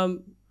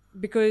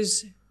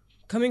 Because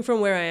coming from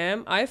where I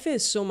am, I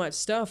faced so much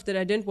stuff that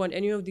I didn't want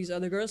any of these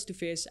other girls to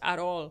face at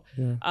all.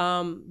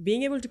 Yeah.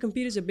 Being able to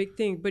compete is a big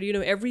thing. But, you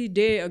know, every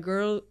day a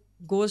girl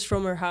goes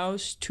from her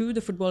house to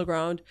the football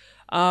ground.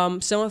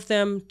 Some of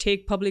them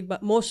take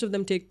most of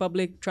them take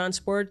public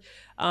transport.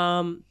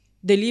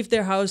 They leave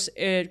their house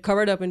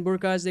covered up in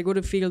burqas. They go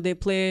to field, they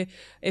play.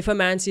 If a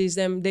man sees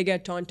them, they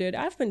get taunted.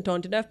 I've been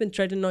taunted. I've been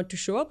threatened not to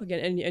show up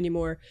again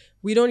anymore.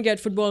 We don't get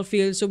football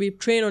fields, so we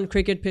train on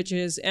cricket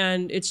pitches.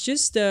 And it's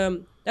just,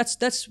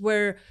 that's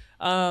where,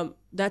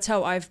 that's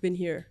how I've been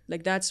here.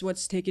 Like, that's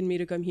what's taken me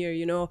to come here,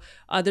 you know.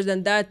 Other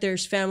than that,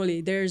 there's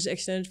family. There's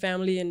extended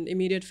family and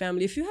immediate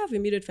family. If you have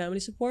immediate family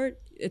support,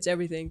 it's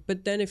everything.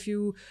 But then if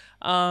you,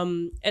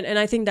 and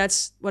I think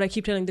that's what I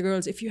keep telling the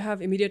girls, if you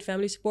have immediate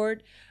family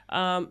support,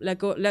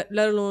 let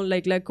alone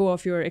let go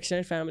of your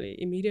extended family.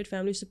 Immediate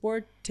family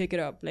support, take it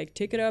up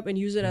and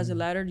use it as a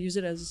ladder, use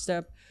it as a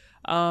step.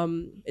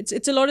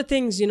 It's a lot of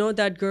things, you know,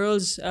 that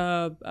girls,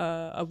 a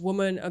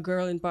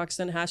girl in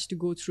Pakistan has to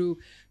go through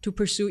to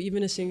pursue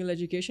even a single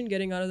education.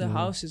 Getting out of the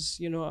house is,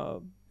 you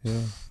know,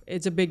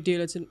 it's a big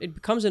deal. It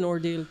becomes an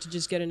ordeal to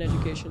just get an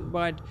education.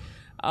 But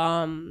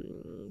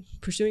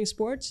pursuing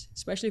sports,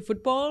 especially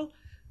football,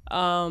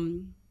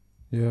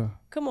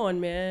 come on,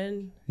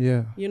 man.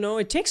 Yeah, you know,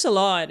 it takes a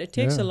lot.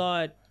 A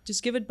lot.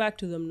 Just give it back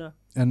to them now.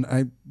 And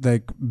I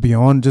like,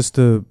 beyond just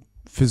the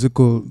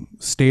physical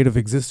state of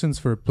existence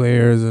for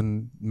players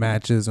and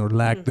matches, or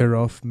lack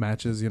thereof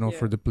matches, you know,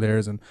 for the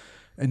players, and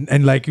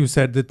like you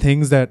said, the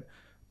things that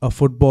a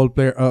football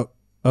player,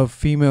 a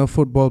female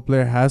football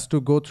player has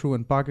to go through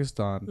in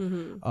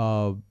Pakistan,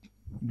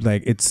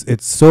 like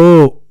it's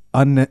so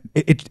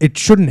it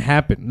shouldn't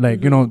happen,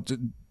 like, you know,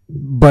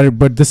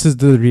 but this is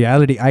the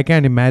reality. I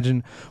can't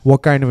imagine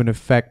what kind of an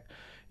effect,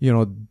 you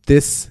know,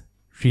 this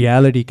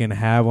reality can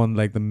have on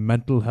like the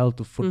mental health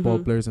of football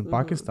players in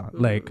Pakistan.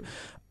 Like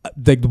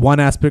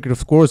one aspect,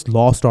 of course,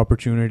 lost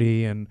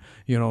opportunity, and,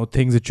 you know,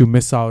 things that you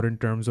miss out in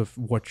terms of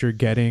what you're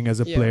getting as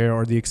a player,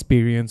 or the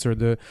experience, or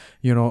the,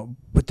 you know,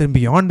 but then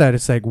beyond that,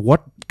 it's like,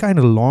 what kind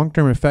of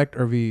long-term effect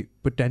are we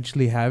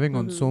potentially having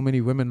on so many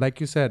women, like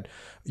you said,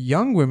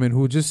 young women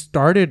who just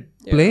started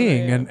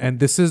playing, and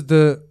this is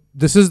the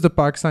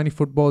Pakistani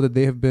football that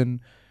they have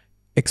been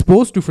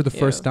exposed to for the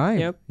first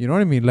time. You know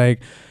what I mean?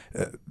 Like,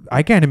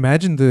 I can't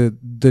imagine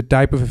the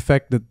type of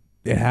effect that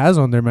it has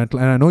on their mental.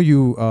 And I know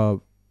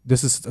you,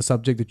 this is a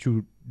subject that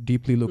you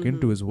deeply look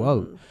into as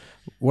well.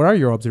 What are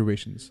your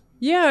observations?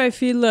 Yeah, I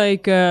feel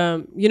like,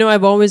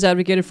 I've always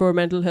advocated for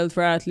mental health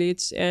for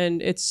athletes,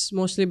 and it's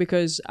mostly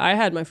because I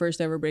had my first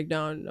ever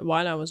breakdown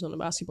while I was on the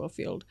basketball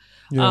field.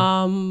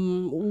 Yeah.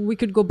 We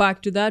could go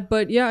back to that,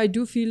 but yeah, I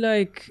do feel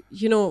like,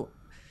 when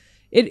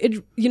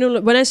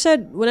I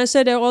said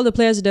all the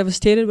players are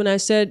devastated, when I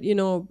said,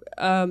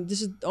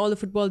 this is all the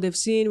football they've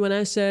seen, when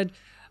I said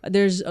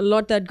there's a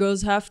lot that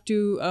girls have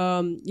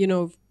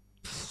to,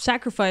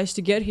 sacrifice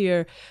to get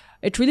here,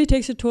 it really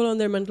takes a toll on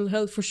their mental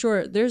health for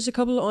sure. There's a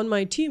couple on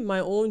my team,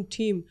 my own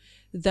team,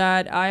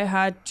 that I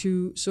had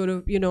to sort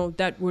of,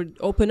 that would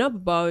open up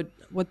about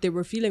what they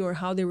were feeling or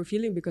how they were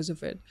feeling because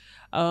of it.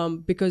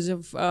 Because all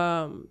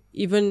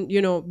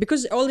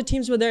the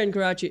teams were there in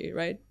Karachi,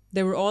 right?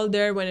 They were all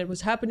there when it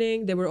was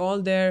happening. They were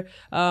all there.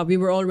 We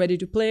were all ready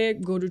to play,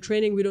 go to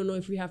training. We don't know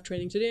if we have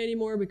training today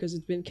anymore because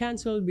it's been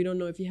canceled. We don't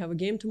know if we have a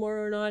game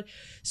tomorrow or not.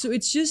 So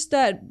it's just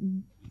that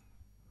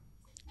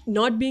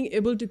not being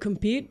able to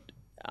compete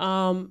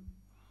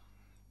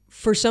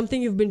for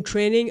something you've been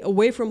training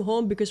away from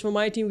home, because for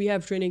my team we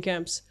have training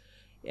camps,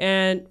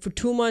 and for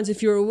 2 months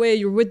if you're away,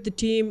 you're with the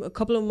team. A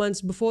couple of months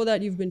before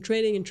that you've been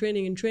training.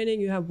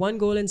 You have one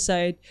goal in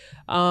sight,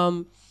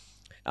 and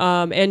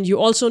you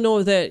also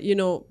know that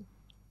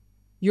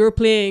you're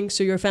playing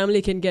so your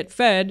family can get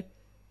fed.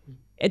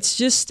 It's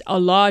just a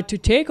lot to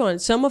take on.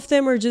 Some of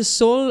them are just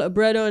sole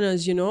bread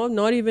earners,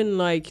 not even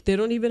like, they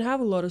don't even have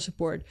a lot of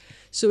support.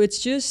 So it's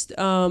just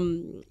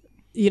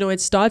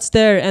it starts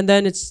there, and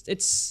then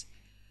it's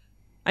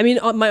I mean,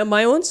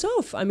 my own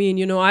self. I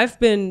mean, I've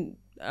been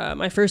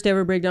my first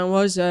ever breakdown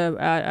was so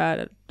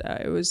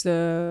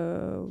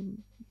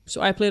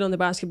I played on the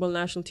basketball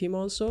national team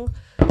also.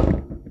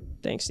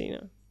 Thanks,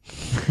 Nina.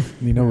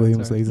 Nina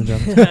Williams, ladies and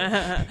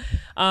gentlemen.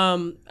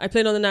 I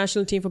played on the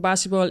national team for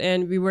basketball,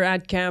 and we were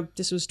at camp.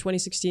 This was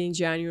 2016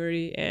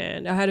 January,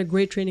 and I had a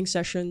great training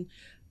session.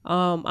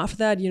 After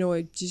that,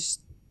 it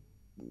just,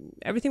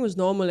 everything was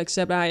normal,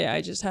 except I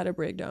just had a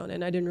breakdown,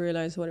 and I didn't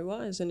realize what it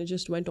was, and it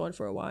just went on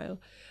for a while.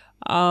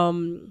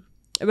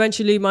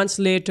 Eventually, months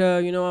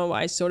later,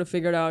 I sort of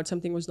figured out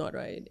something was not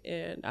right,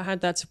 and I had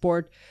that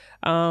support.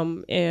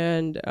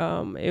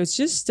 It was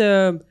just,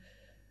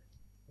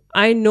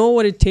 I know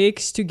what it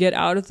takes to get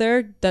out of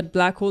there, that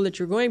black hole that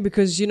you're going,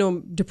 because,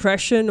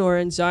 depression or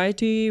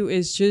anxiety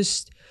is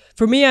just,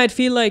 for me, I'd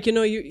feel like,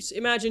 you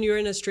imagine you're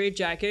in a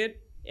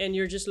straitjacket and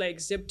you're just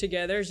like zipped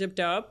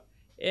up,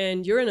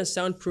 and you're in a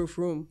soundproof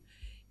room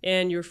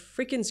and you're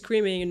freaking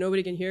screaming and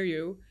nobody can hear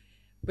you,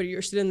 but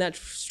you're still in that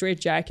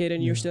straitjacket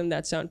and you're still in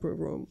that soundproof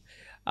room.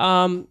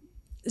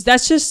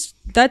 That's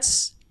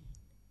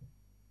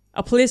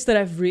a place that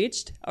I've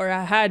reached, or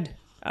I had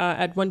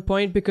at one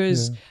point,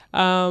 because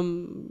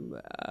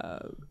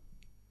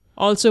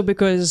also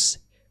because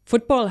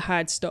football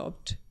had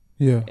stopped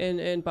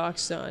in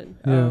Pakistan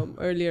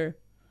earlier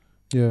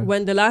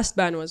when the last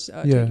ban was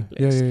taking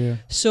place.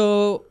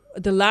 So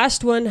the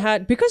last one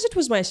had, because it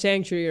was my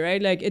sanctuary, right?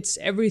 Like, it's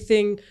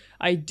everything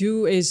I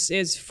do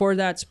is for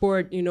that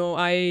sport.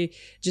 I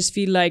just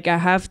feel like I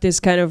have this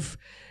kind of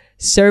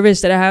service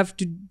that I have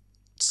to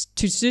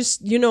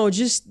just,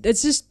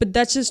 but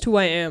that's just who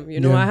I am.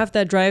 I have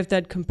that drive,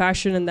 that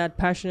compassion, and that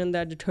passion, and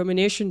that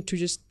determination to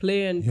just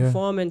play and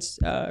perform and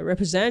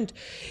represent.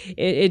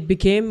 It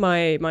became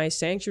my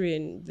sanctuary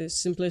in the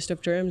simplest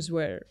of terms,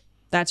 where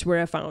that's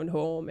where I found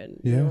home. And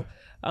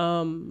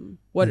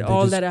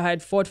that I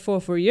had fought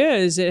for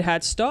years, it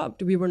had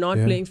stopped. We were not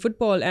playing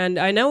football, and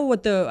I know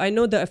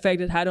the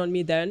effect it had on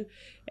me then.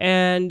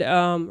 And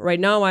right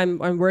now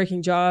I'm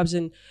working jobs,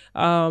 and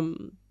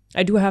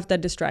I do have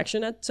that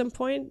distraction at some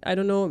point. I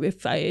don't know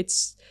if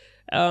it's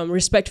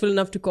respectful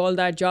enough to call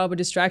that job a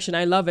distraction.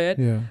 I love it,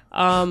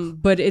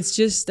 but it's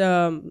just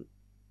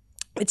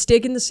it's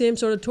taken the same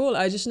sort of toll.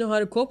 I just know how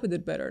to cope with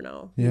it better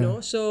now.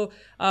 So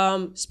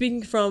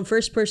speaking from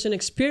first person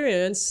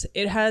experience,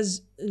 it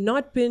has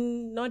not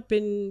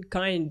been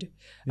kind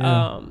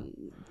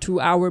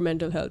to our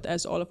mental health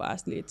as all of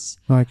athletes.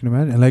 No, I can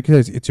imagine. And like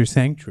you said, it's your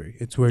sanctuary.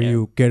 It's where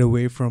you get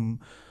away from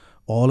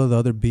all of the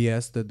other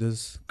BS that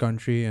this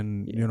country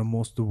and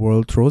most of the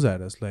world throws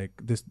at us. Like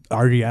this,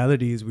 our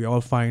reality is we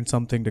all find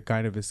something to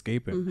kind of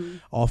escape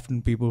in.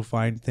 Often people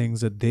find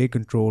things that they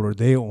control or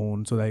they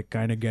own, so they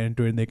kind of get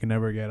into it and they can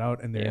never get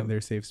out, and they're in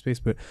their safe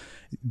space.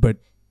 But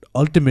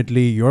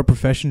ultimately, your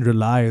profession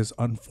relies,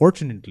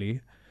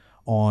 unfortunately,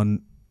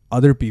 on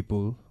other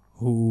people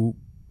who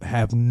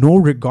have no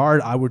regard,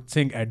 I would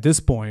think, at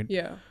this point,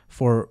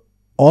 for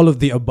all of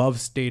the above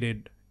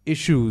stated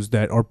issues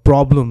or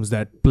problems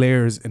that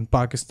players in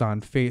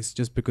Pakistan face,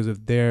 just because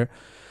of their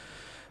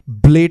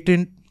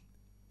blatant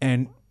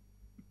and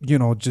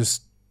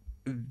just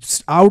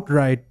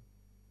outright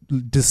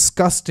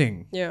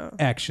disgusting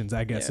actions,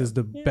 I guess is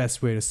the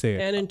best way to say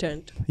it. And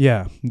intent.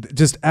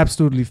 Just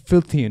absolutely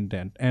filthy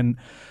intent. And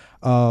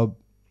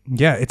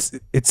it's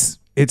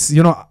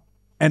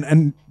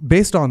and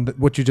based on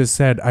what you just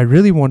said, I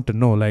really want to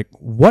know, like,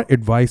 what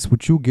advice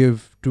would you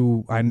give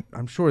to,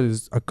 I'm sure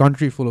there's a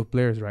country full of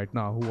players right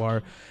now who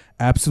are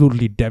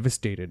absolutely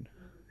devastated,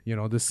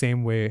 the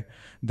same way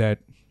that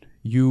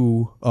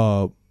you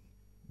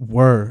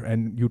were,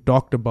 and you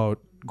talked about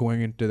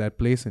going into that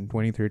place in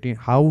 2013,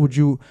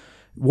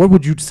 what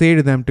would you say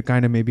to them to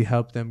kind of maybe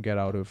help them get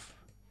out of,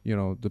 you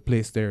know, the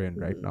place they're in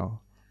right now?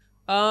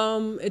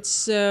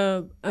 It's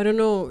I don't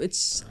know.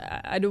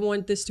 I don't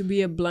want this to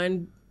be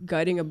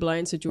guiding a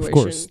blind situation. Of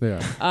course, yeah.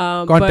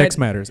 Context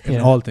matters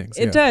in all things.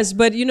 It does,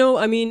 but you know,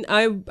 I mean,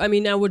 I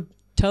would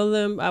tell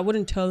them. I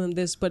wouldn't tell them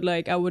this, but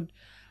like I would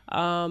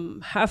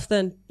have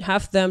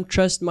them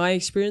trust my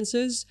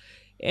experiences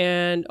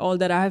and all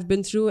that I have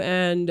been through,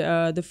 and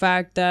the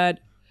fact that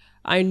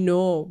I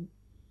know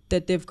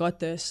that they've got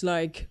this.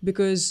 Like,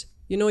 because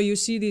you know, you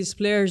see these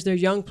players, they're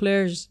young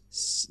players,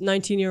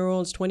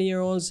 19-year-olds,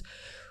 20-year-olds,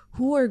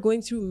 who are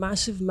going through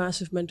massive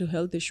mental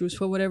health issues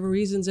for whatever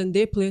reasons, and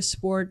they play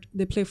sport,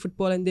 they play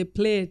football, and they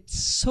play it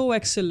so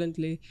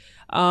excellently.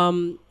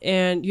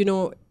 And you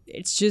know,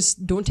 it's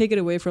just, don't take it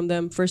away from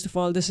them. First of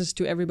all, this is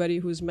to everybody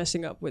who's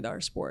messing up with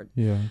our sport.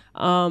 Yeah.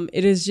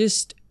 It is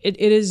just, it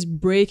is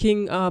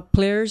breaking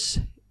players.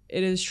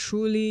 It is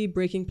truly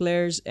breaking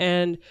players.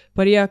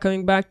 But yeah,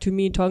 coming back to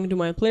me talking to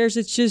my players,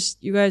 it's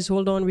just, you guys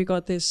hold on, we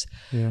got this.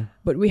 Yeah.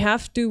 But we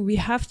have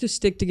to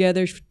stick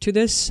together to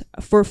this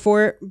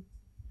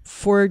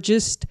for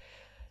just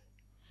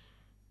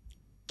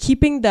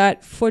keeping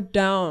that foot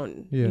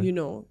down. You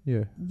know.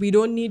 Yeah. We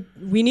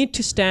need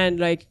to stand,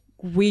 like,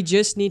 we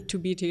just need to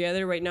be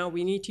together right now.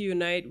 We need to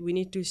unite. We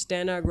need to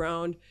stand our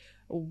ground.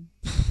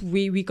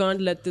 We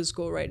can't let this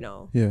go right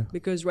now. Yeah.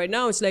 Because right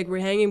now it's like we're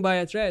hanging by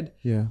a thread.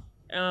 Yeah.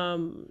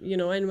 You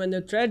know, and when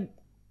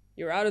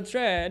you're out of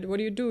thread, what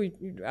do?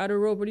 You're out of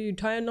rope, what do you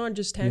tie a knot?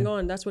 Just hang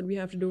on. That's what we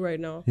have to do right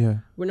now. Yeah.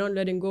 We're not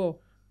letting go.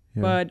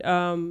 Yeah. But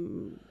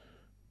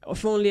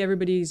if only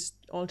everybody's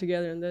all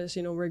together in this,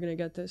 you know, we're gonna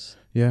get this.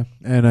 Yeah.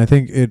 And I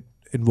think it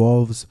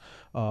involves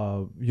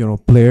you know,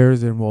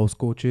 players, it involves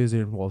coaches, it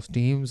involves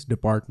teams,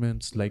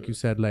 departments, like you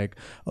said, like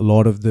a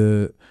lot of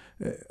the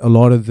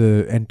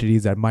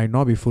entities that might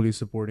not be fully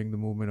supporting the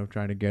movement of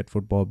trying to get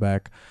football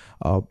back.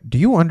 Do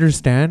you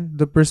understand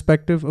the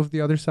perspective of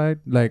the other side,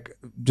 like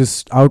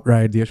just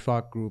outright the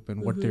Ashfaq Group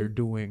and what they're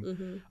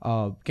doing?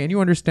 Can you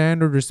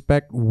understand or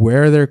respect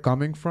where they're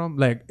coming from?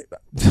 Like,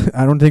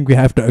 I don't think we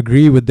have to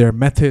agree with their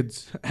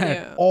methods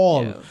at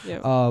all,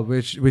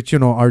 which you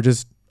know, are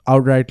just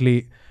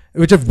outrightly,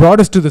 which have brought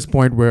us to this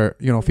point where,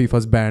 you know,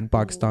 FIFA's banned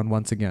Pakistan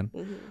once again.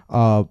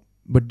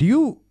 But do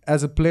you,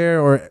 as a player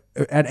or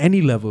at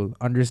any level,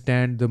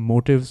 understand the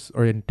motives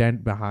or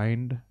intent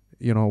behind,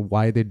 you know,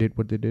 why they did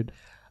what they did?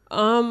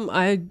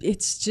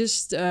 It's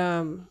just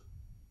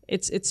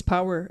it's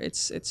power.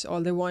 It's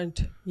all they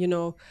want. You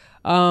know,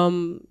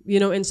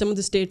 in some of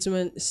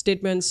the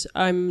statements,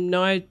 I'm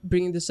not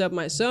bringing this up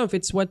myself.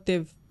 It's what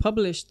they've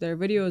published, their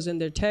videos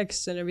and their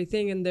texts and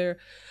everything, and they're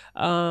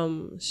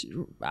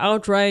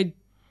outright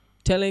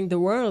telling the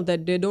world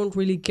that they don't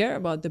really care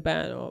about the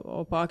ban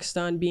or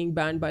Pakistan being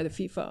banned by the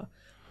FIFA,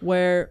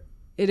 where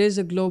it is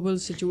a global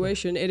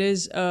situation. It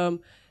is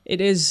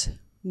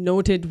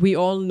noted. We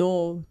all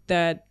know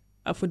that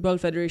a football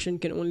federation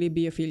can only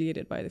be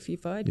affiliated by the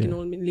FIFA. It can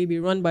only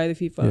be run by the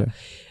FIFA.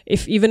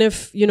 Even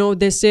if you know,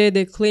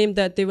 they claim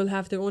that they will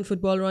have their own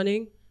football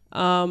running,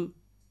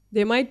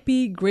 they might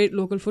be great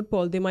local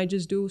football. They might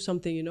just do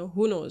something, you know,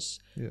 who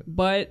knows?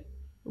 But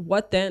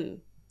what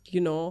then? You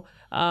know,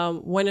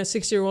 when a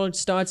 6-year-old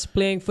starts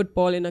playing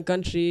football in a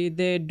country,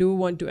 they do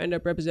want to end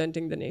up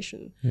representing the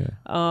nation.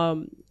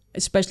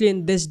 Especially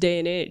in this day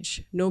and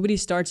age, nobody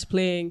starts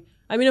playing.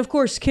 I mean, of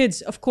course,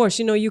 kids, of course,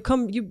 you know, you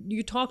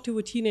talk to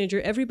a teenager,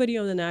 everybody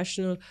on the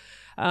national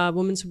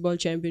women's football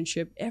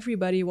championship,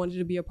 everybody wanted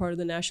to be a part of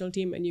the national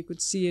team, and you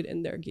could see it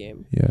in their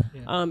game.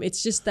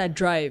 It's just that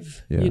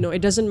drive. You know,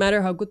 it doesn't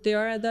matter how good they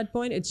are at that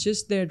point. It's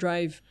just their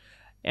drive.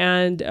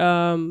 And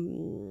I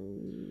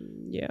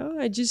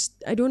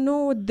don't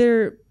know what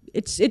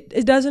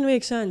it doesn't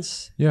make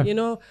sense. You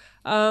know,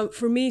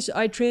 for me, so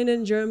I trained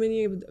in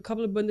Germany with a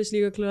couple of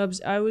Bundesliga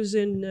clubs. I was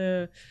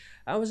in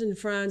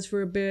France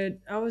for a bit.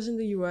 I was in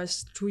the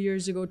US 2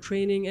 years ago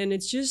training, and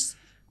it's just,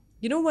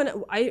 you know, when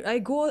I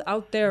go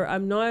out there,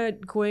 I'm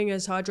not going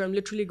as Hajra, I'm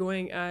literally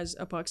going as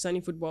a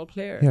Pakistani football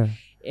player.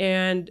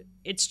 And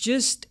it's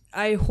just,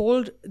 I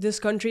hold this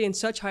country in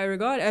such high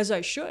regard, as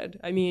I should.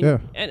 I mean,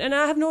 and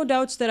I have no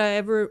doubts that I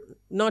ever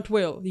not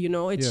will, you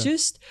know. It's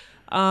just,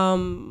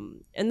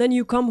 and then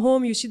you come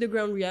home, you see the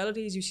ground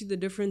realities, you see the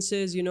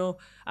differences, you know.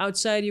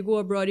 Outside, you go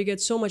abroad, you get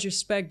so much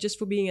respect just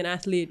for being an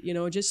athlete, you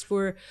know, just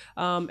for,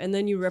 and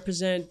then you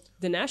represent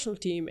the national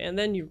team, and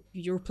then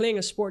you're playing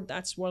a sport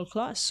that's world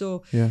class.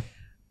 So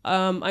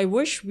I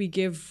wish we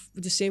give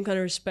the same kind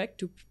of respect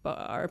to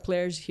our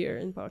players here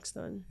in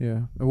Pakistan.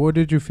 What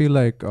did you feel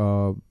like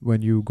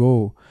when you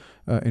go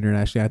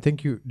internationally? I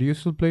think do you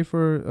still play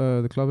for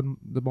the club in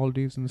the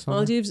Maldives in the summer?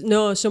 Maldives?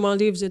 No. So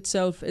Maldives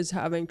itself is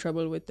having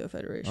trouble with the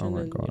federation. Oh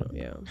my God.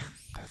 You know,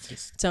 that's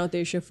just South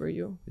Asia for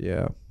you.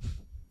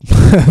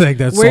 Like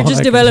that's we're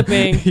just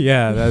developing.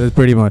 That is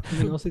pretty much.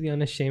 And also the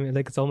unashamed,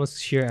 like, it's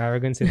almost sheer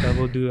arrogance if that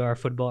we'll do our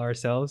football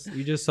ourselves.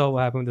 You just saw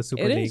what happened with the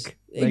Super League.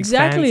 Like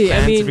exactly.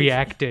 fans I mean,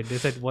 reacted. They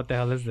said, "What the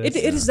hell is this?" It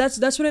is.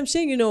 That's what I'm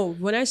saying. You know,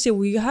 when I say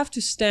we have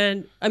to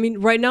stand. I mean,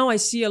 right now I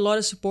see a lot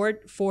of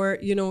support for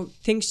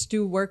things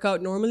to work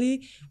out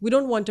normally. We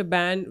don't want to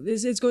ban.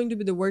 It's going to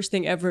be the worst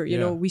thing ever. You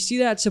know, we see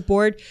that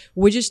support.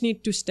 We just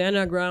need to stand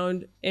our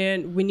ground,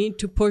 and we need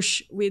to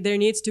push. There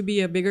needs to be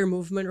a bigger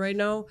movement right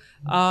now.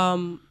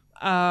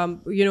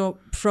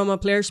 From a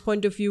player's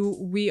point of view,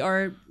 we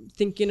are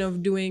thinking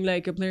of doing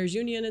like a players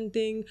union and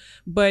thing,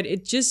 but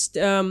it just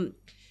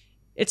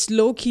it's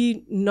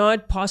low-key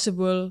not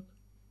possible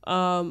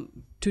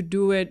to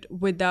do it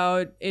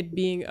without it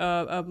being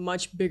a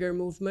much bigger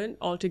movement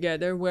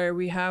altogether, where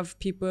we have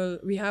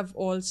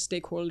all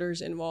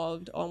stakeholders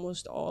involved,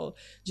 almost all,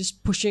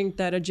 just pushing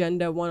that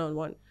agenda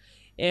one-on-one.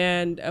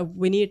 And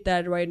we need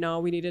that right now.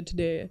 We need it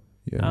today.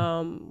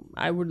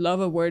 I would love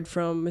a word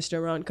from Mr.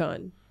 Imran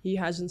Khan. He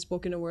hasn't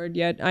spoken a word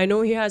yet. I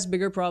know he has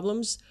bigger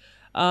problems.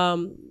 I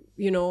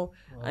know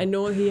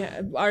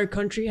our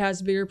country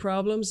has bigger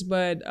problems,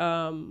 but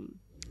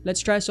let's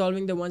try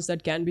solving the ones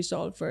that can be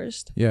solved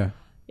first.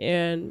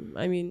 And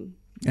I mean,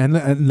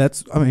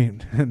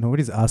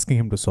 nobody's asking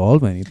him to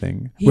solve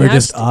anything. We're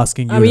just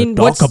asking you to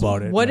talk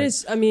about it.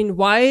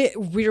 Why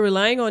we're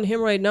relying on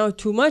him right now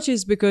too much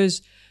is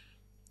because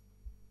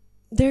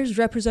there's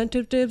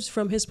representatives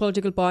from his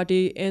political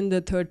party in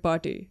the third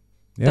party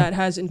that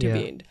has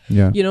intervened.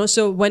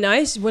 So when I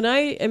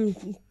am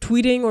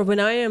tweeting, or when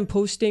I am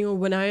posting, or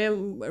when I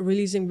am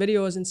releasing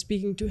videos and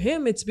speaking to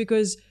him, it's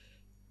because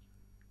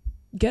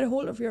get a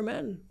hold of your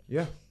man.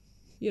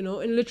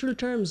 In literal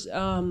terms.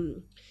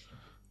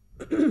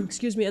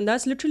 Excuse me. And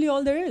that's literally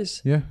all there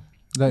is.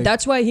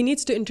 That's why he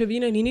needs to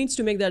intervene, and he needs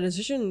to make that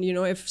decision.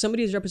 If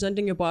somebody is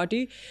representing your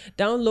party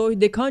down low,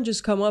 they can't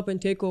just come up and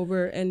take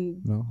over.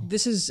 And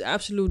this is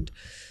absolute,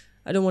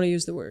 I don't want to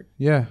use the word.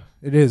 It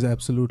is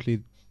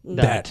absolutely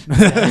that.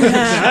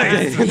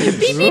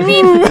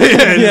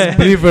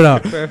 Leave it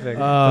out. Perfect.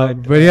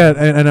 But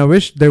and I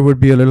wish there would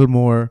be a little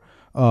more,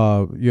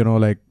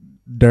 like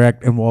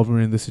direct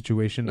involvement in the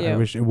situation. I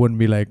wish it wouldn't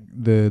be like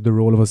the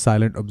role of a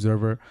silent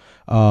observer.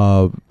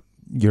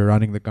 You're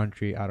running the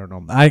country. I don't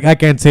know. I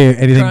can't say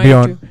anything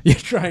beyond. You're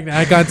trying.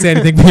 I can't say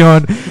anything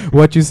beyond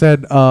what you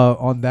said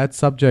on that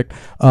subject.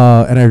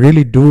 And I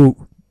really do.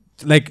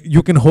 Like,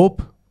 you can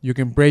hope, you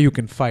can pray, you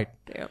can fight.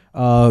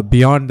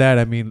 Beyond that,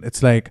 I mean,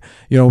 it's like,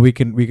 we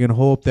can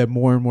hope that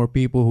more and more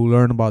people who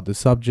learn about the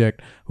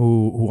subject,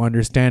 who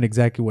understand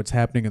exactly what's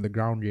happening in the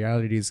ground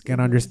realities, can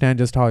understand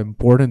just how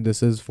important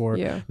this is for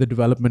the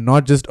development,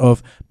 not just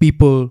of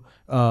people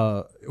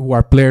who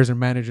are players and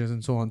managers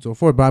and so on and so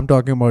forth, but I'm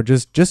talking about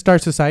just our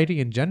society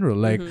in general.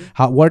 Like,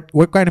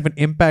 what kind of an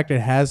impact it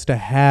has to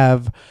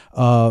have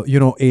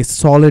a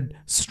solid,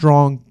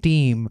 strong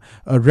team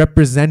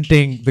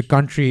representing the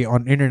country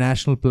on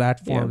international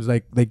platforms,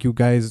 like you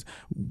guys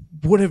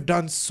would have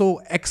done so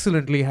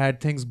excellently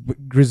had things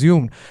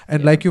resumed.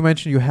 And like you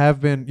mentioned, you have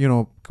been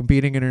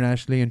competing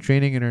internationally and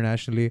training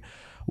internationally.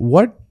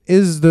 What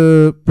is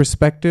the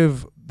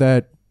perspective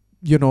that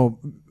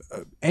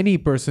any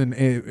person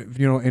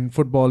in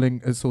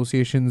footballing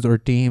associations or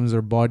teams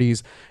or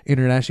bodies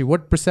internationally,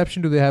 what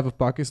perception do they have of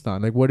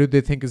Pakistan? Like, what do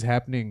they think is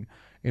happening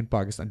in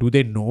Pakistan? Do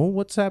they know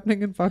what's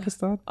happening in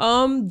Pakistan?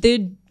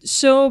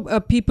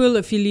 People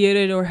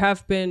affiliated or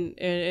have been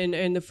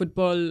in the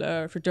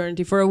football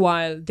fraternity for a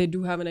while, they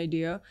do have an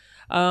idea.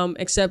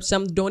 Except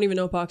some don't even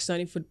know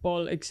Pakistani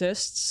football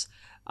exists.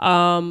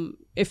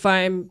 If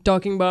I'm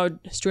talking about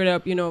straight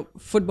up,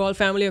 football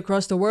family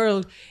across the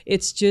world,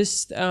 it's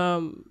just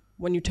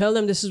when you tell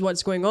them this is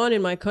what's going on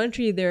in my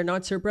country, they're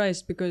not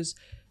surprised, because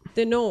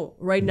they know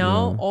right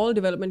now all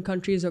development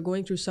countries are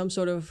going through some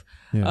sort of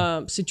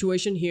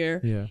situation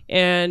here.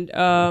 And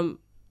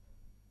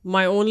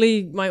my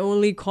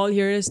only call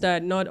here is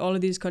that not all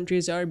of these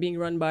countries are being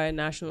run by a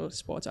national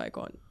sports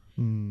icon.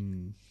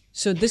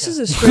 So this is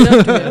a straight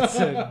up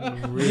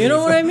really, you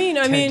know what I mean?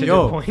 I mean,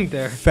 point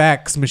there.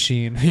 Facts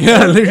machine.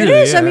 Literally. It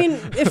is. I mean,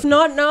 if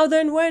not now,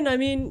 then when? I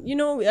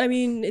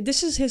mean,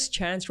 this is his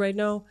chance right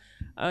now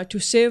to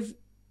save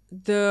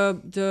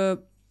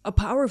a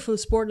powerful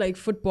sport like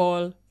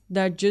football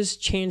that just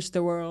changed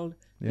the world.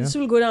 This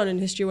will go down in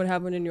history, what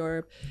happened in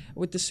Europe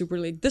with the Super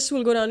League. This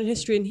will go down in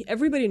history, and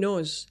everybody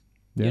knows,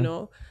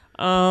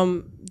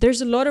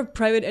 There's a lot of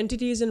private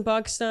entities in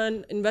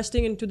Pakistan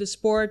investing into the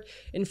sport,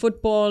 in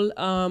football.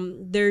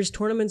 There's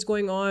tournaments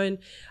going on.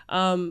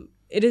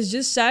 It is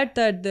just sad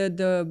that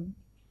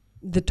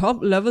the top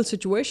level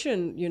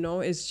situation,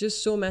 is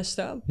just so messed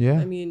up.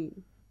 I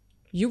mean,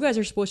 you guys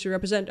are supposed to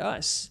represent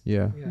us.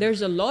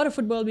 There's a lot of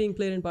football being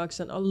played in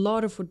Pakistan. A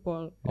lot of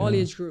football, all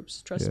age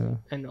groups. Trust me.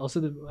 And also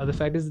the other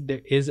fact is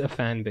there is a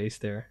fan base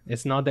there.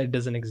 It's not that it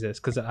doesn't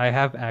exist, because I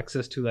have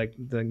access to like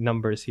the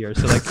numbers here.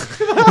 So like,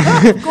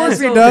 of course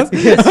he does.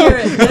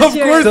 Of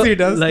course he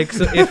does. Like,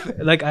 so if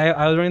like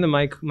I was running the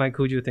Mike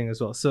Kuju thing as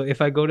well. So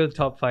if I go to the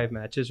top 5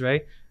 matches,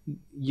 right?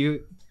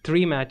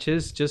 3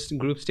 matches, just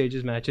group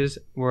stages matches,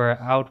 were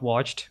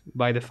outwatched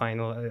by the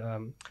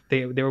final.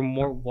 They were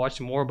watched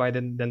more by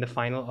than the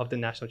final of the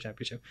national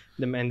championship,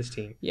 the men's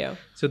team. Yeah.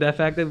 So the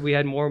fact that we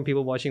had more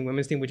people watching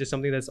women's team, which is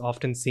something that's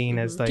often seen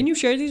as like. Can you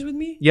share these with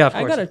me? Yeah, of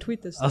course. I gotta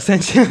tweet this. I'll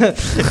send you.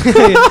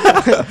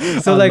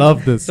 So I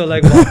love this. So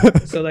like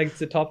it's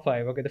the top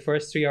 5. Okay, the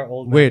first 3 are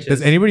old. Wait, matches.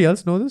 does anybody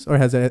else know this, or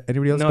has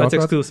anybody else? No, it's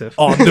exclusive.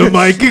 On the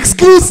mic,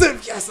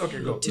 exclusive. Yes.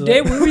 Okay, go.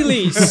 Today we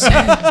release.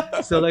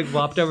 So like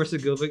Wapta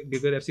versus Gilgit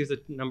FC is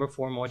the number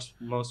 4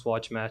 most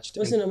watched match.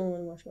 What's the number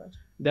 1 watch match?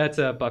 That's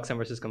Pakistan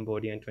versus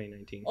Cambodia in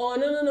 2019. Oh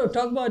no!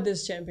 Talk about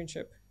this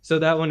championship. So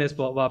that one is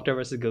Wapta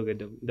versus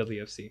Gilgit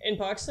WFC. In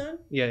Pakistan?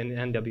 Yeah,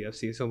 in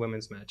WFC, so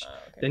women's match.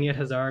 Okay. Then you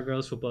had Hazara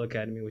Girls Football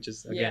Academy, which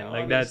is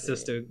again that's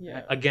just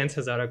against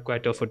Hazara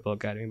Quetta Football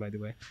Academy, by the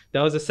way.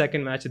 That was the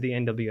second match of the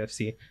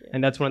NWFC,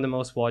 and that's one of the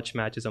most watched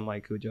matches on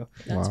my Cujo.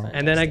 That's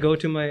and then I go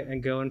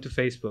into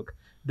Facebook.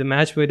 The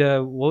match with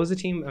what was the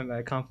team?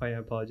 I can't find it, I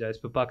apologize.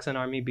 But Pakistan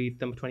Army beat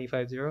them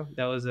 25-0.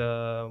 That was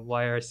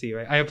YRC,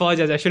 right? I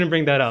apologize, I shouldn't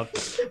bring that up.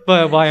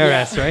 But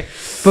YRS, right?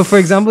 But for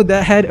example,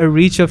 that had a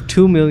reach of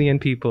 2 million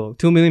people.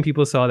 2 million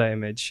people saw that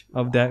image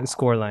of that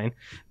scoreline.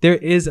 There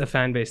is a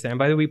fan base there. And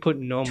by the way, we put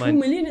no money. 2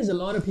 million is a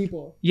lot of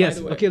people. Yes,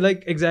 okay,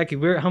 like exactly.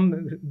 We're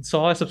 100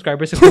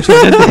 subscribers se khush ho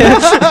jate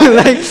hain.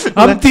 Like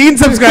हम 3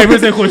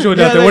 subscribers से खुश हो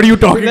जाते हैं. What are you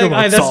talking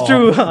about? That's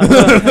true.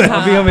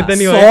 अभी हम इतने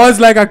नहीं हुए. Saw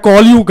is like I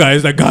call you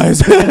guys, like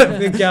guys.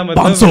 क्या मतलब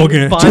 500 हो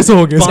गए, 600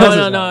 हो गए.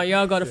 No,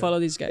 y'all gotta follow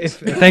these guys.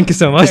 Thank you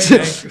so much.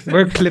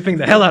 We're clipping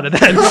the hell out of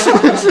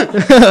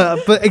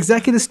that. But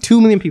exactly, there's 2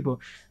 million people.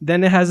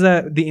 Then it has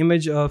the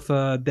image of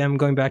them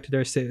going back to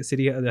their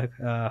city,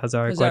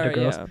 Hazara Quetta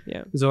girls.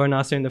 Yeah. Zohar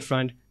Nasser in the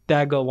front.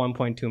 That got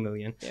 1.2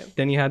 million. Yeah.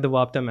 Then you had the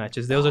Wapta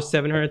matches. Those are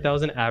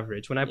 700,000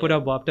 average. When I put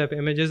up Wapta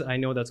images, I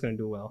know that's going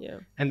to do well. Yeah.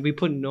 And we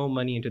put no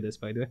money into this,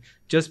 by the way.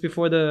 Just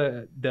before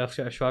the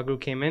Ashfaq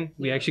Group came in,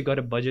 we actually got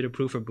a budget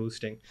approved for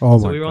boosting. Oh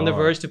so my we were on the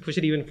verge to push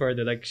it even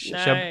further. Like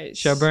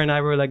Shabir and I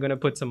were like going to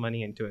put some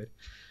money into it.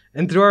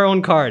 And through our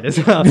own card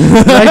as well.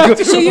 Like,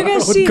 so you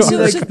guys see,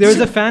 there's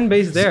a fan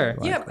base there.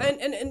 Yeah,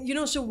 and you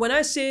know, so when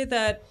I say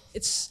that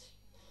it's,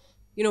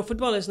 you know,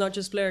 football is not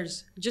just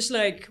players. Just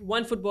like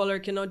one footballer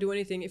cannot do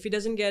anything. If he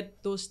doesn't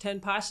get those 10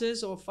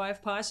 passes or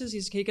 5 passes,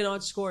 he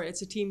cannot score.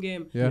 It's a team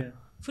game. Yeah.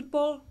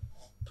 Football,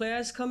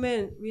 players come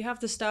in. We have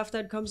the staff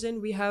that comes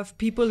in. We have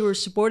people who are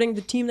supporting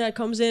the team that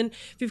comes in.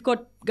 We've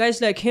got guys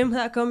like him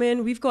that come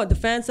in. We've got the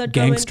fans that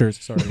come in.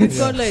 Gangsters, sorry. We've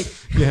got like...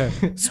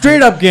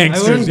 Straight up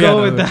gangsters. I wouldn't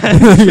go with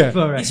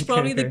that. He's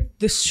probably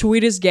the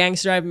sweetest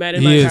gangster I've met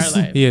in my entire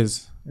life. He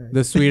is.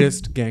 The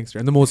sweetest gangster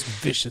and the most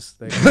vicious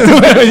thing.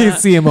 You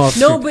see him off.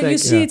 No, but you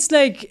see, it's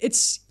like,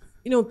 it's,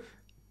 you know,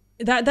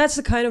 that's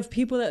the kind of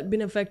people that have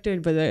been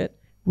affected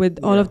with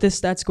all of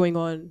this that's going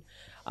on.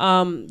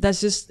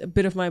 That's just a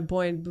bit of my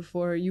point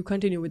before you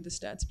continue with the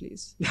stats,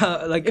 please.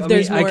 Like,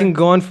 I can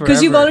go on forever.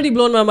 Because you've already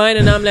blown my mind,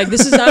 and I'm like,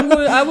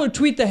 I will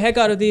tweet the heck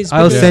out of these.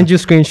 I'll send you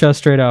screenshots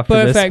straight after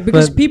this. Perfect,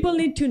 because people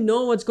need to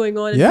know what's going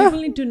on, and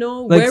people need to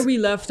know where we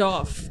left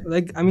off.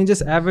 Like, I mean,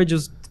 just average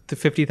is to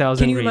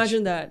 50,000 Can you reach.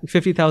 imagine that?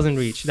 50,000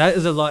 reach. That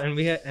is a lot.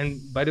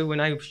 And by the way, when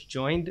I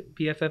joined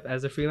PFF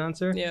as a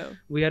freelancer,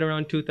 we had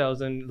around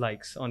 2,000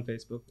 likes on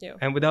Facebook. Yeah.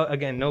 And without,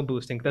 again, no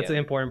boosting. That's the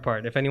important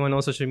part. If anyone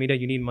knows social media,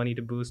 you need money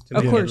to boost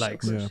to get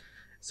likes. Yeah.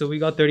 So we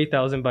got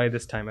 30,000 by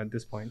this time at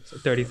this point. So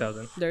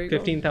 30,000. There you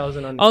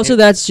 15,000 on. Also,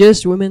 that's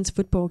just women's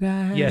football,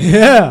 guys. Yes.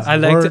 Yeah.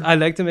 I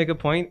like to make a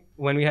point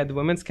when we had the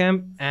women's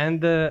camp and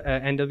the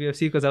NWFC,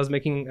 because I was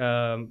making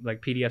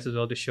like PDFs as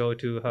well to show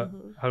to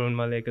Harun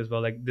Malik as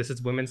well. Like, this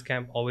is women's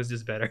camp, always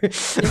just better.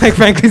 Like,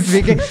 frankly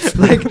speaking,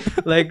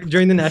 like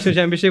during the national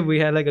championship,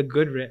 we had like a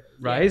good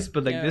rise,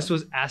 but like this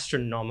was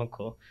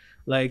astronomical.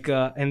 Like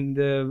and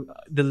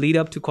the lead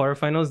up to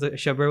quarterfinals, the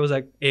Shabir was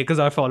like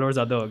 1,000 followers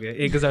zyada ho gaye,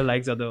 1,000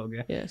 likes zyada ho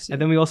gaye. Yes,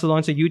 and then we also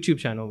launched a YouTube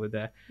channel with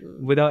that.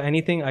 Without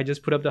anything, I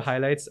just put up the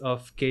highlights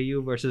of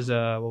KU versus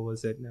what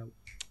was it?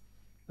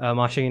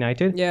 Masha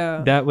United.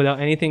 Yeah. That without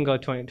anything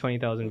got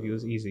 20,000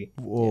 views easy.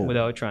 Whoa.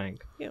 Without trying.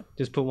 Yeah.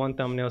 Just put one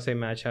thumbnail, say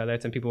match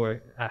highlights, and people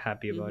were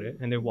happy about it,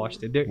 and they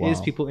watched it. There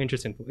is people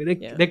interested.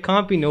 There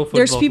can't be no football.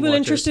 There's people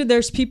interested.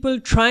 There's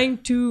people trying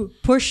to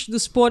push the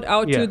sport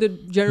out to the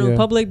general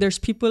public. There's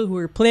people who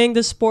are playing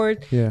the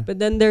sport. Yeah. But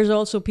then there's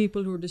also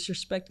people who are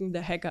disrespecting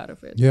the heck out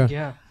of it. Yeah.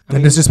 Yeah.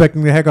 And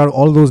disrespecting the heck out of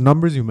all those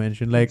numbers you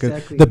mentioned. Like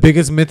the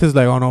biggest myth is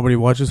like, oh, nobody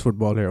watches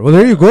football here. Well,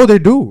 there you go, they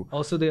do.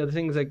 Also, the other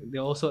thing is like they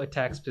also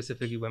attack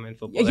specifically women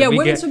football. Yeah, like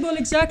women's football,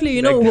 exactly.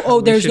 You know, oh,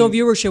 there's no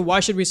viewership. Why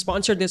should we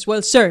sponsor this?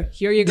 Well, sir,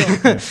 here you go.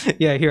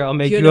 Yeah, here I'll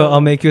make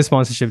I'll make you a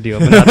sponsorship deal.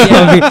 But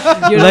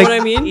you know what I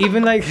mean?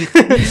 Even like, you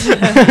know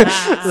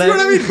what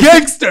I mean?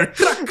 Gangster.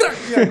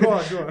 Yeah, go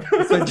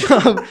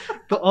on.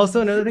 But also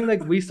another thing,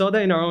 like we saw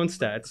that in our own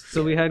stats.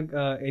 So we had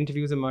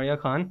interviews with Hajra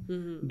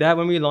Khan. That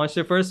when we launched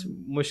it first,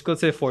 मुश्किल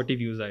से 40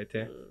 views आए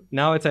थे.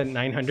 Now it's at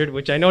 900,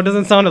 which I know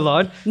doesn't sound a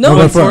lot. No,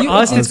 but it's, for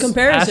us, it's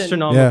comparison.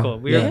 Astronomical.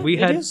 Yeah. We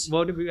had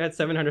we had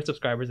 700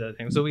 subscribers at the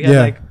time, so we had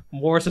like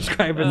more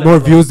subscribers, more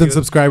views than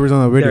subscribers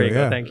on the video. There you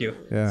go. Thank you.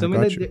 Yeah, so I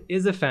mean, there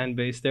is a fan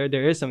base there.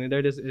 There is something. There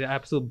is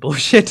absolute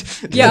bullshit.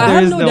 Yeah, I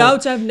have no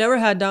doubts. I've never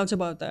had doubts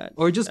about that.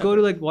 Or just go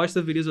to like watch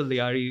the videos of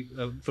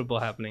Liari football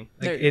happening.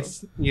 Like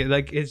it's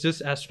it's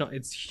just astronomical.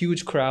 It's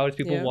huge crowds,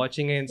 people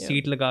watching it, and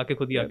seat laga ke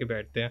khud hi aake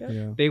baiठte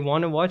hain. They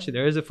want to watch it.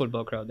 There is a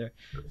football crowd there,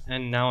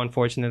 and now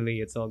unfortunately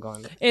it's all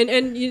gone.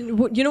 And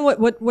you know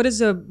what is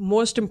the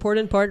most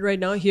important part right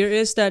now here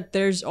is that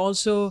there's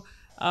also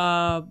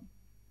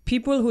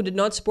people who did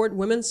not support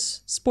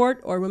women's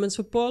sport or women's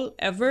football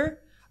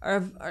ever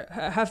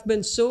have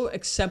been so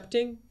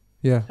accepting.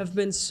 Yeah. Have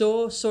been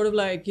so sort of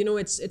like, you know,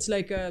 it's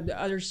like the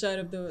other side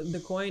of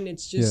the coin.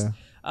 It's just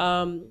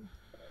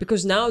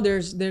because now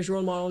there's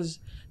role models,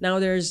 now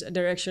there's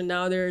direction,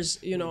 now there's,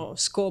 you know,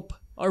 scope.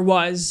 Or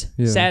was.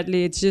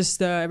 Sadly, it's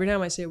just every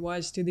time I say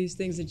was to these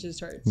things, it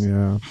just hurts.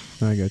 Yeah,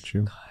 I get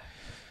you.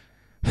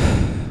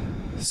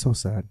 So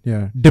sad.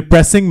 Yeah.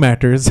 Depressing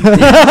matters. I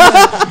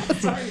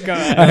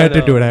had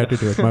to do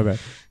it. My bad.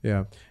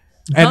 Yeah.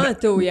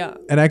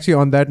 And actually,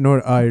 on that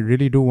note, I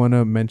really do want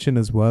to mention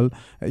as well,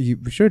 you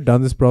should have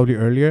done this probably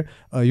earlier.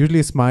 Usually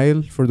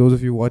Ismail, for those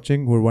of you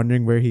watching who are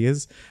wondering where he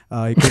is,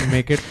 he couldn't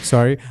make it.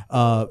 Sorry.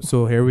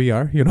 So here we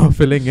are, you know,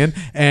 filling in.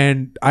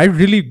 And I'm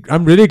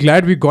really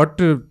glad we got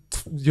to,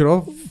 you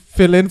know,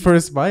 fill in for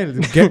Ismail.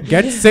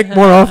 Get sick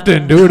more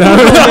often, dude.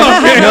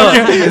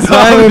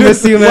 Ismail, we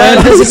miss you, man.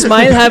 Well, does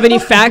Ismail have any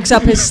facts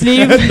up his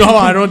sleeve? No,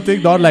 I don't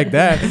think, not like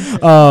that.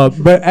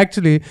 But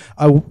actually,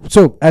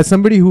 so as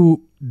somebody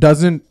who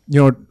doesn't,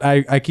 you know,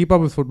 I keep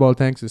up with football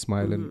thanks to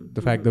Ismail and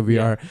the fact that we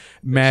are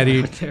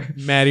married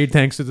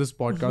thanks to this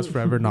podcast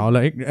forever now,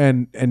 like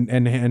and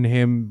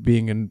him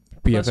being in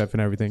PFF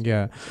and everything.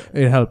 Yeah,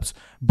 it helps.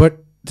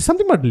 But there's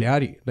something about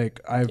Liari,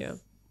 like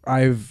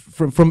I've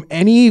from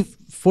any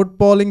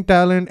footballing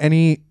talent,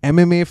 any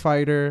MMA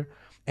fighter,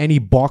 any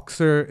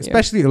boxer,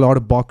 especially a lot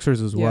of boxers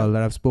as well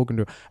that I've spoken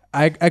to.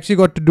 I actually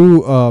got to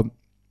do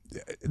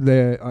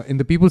in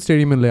the People's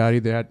Stadium in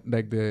Liari, they had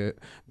like the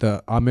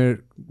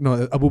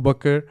Abu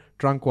Bakr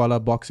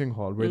Trunkwala boxing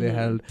hall where they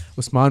held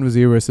Usman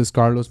Wazir versus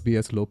Carlos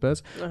B.S.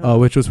 Lopez,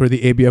 which was for the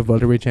ABF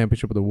Welterweight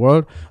Championship of the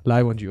World,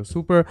 live on Geo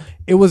Super.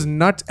 It was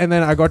nuts. And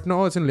then I got to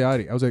know it's in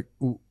Liari. I was like,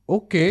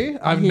 okay,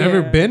 I've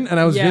never been, and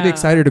I was really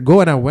excited to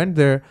go. And I went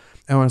there,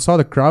 and when I saw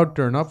the crowd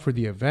turn up for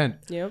the event,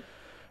 and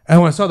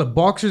when I saw the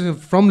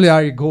boxers from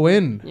Liari go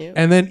in,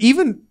 and then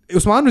even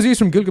Usman Wazir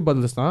from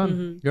Gilgit-Baltistan,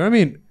 you know what I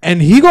mean? And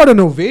he got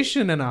an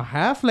ovation and a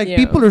half. Like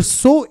people are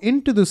so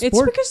into the sport.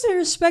 It's because they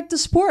respect the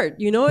sport.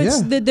 You know,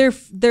 it's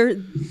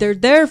they're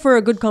there for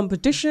a good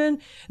competition.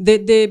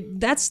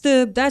 That's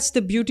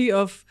the beauty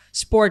of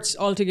sports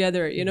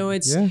altogether. You know,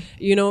 it's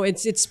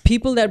it's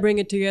people that bring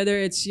it together.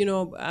 It's, you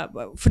know,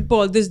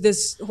 football.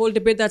 This whole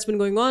debate that's been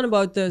going on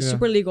about the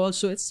Super League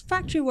also. It's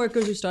factory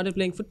workers who started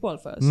playing football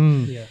first.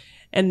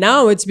 And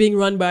now it's being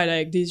run by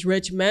like these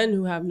rich men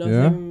who have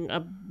nothing.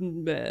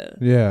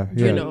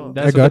 You know,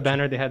 that's what the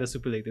banner they had the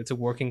Super League. It's a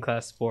working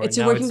class sport. It's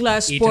a working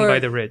class sport. Eaten by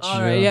the rich. All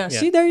right,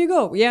 See, there you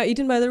go. Yeah,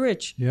 eaten by the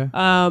rich. Yeah.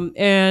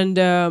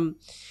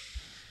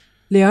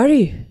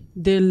 Liari,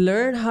 they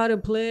learn how to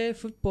play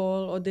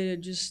football, or they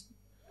just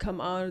come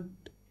out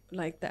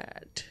like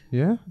that.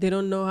 Yeah. They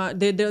don't know how.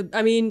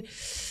 I mean.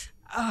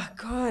 Oh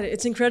God,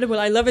 it's incredible.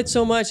 I love it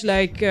so much.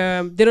 Like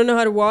they don't know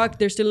how to walk,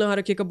 they still know how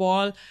to kick a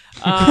ball.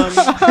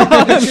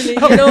 Literally,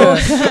 you know,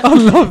 I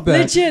love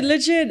that.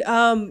 Legit.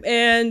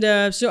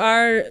 So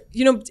our,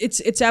 you know,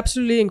 it's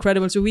absolutely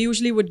incredible. So we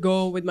usually would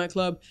go with my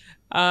club.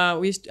 When I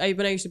used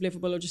to play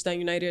football, Rajasthan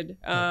United,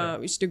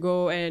 we used to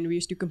go and we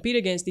used to compete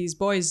against these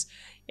boys.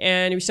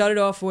 And we started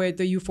off with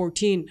the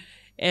U14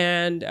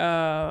 and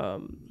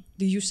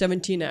the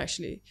U17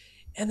 actually.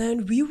 And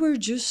then we were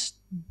just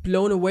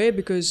blown away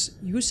because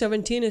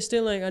U17 is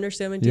still like under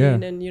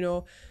 17 and, you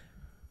know,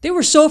 they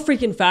were so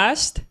freaking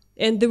fast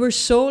and they were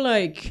so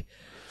like,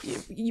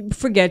 you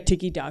forget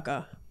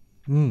tiki-taka.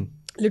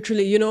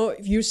 Literally, you know,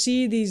 if you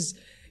see these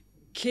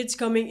kids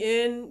coming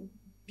in,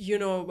 you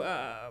know,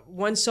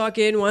 one sock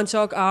in, one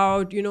sock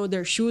out, you know,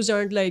 their shoes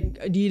aren't like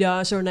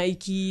Adidas or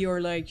Nike or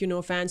like, you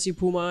know, fancy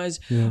Pumas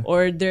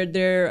or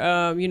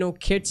their you know,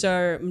 kits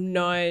are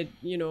not,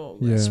 you know,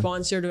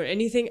 sponsored or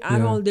anything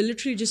at all. They're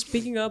literally just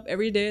picking up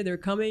every day. They're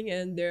coming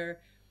and they're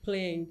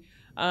playing.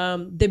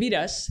 They beat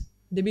us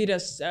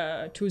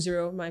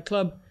 2-0, my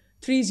club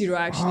 3-0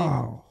 actually.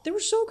 Wow. They were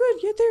so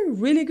good. Yeah, they're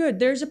really good.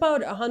 There's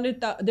about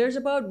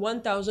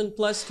 1,000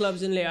 plus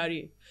clubs in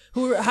Liari.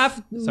 Who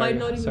might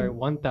not even... Sorry,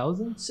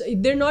 1,000?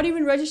 They're not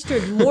even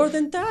registered. More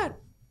than that.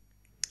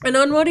 And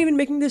I'm not even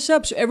making this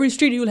up. So every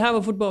street you'll have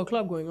a football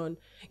club going on.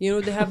 You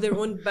know, they have their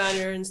own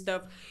banner and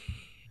stuff.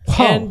 Wow.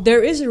 And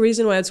there is a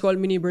reason why it's called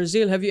Mini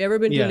Brazil. Have you ever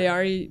been to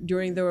Liari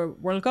during the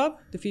World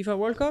Cup, the FIFA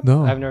World Cup?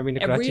 No. I've never been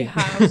to Every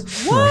Karachi.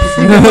 house. What?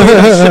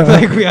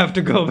 Like we have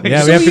to go. Yeah,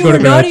 so we have to you go to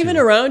were not Karachi. even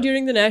around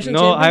during the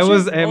national No, I championship?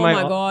 was at oh my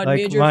god,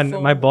 like major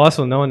my boss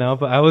will know now,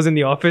 but I was in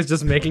the office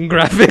just making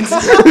graphics.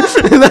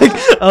 Like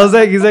I was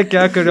like, he's like,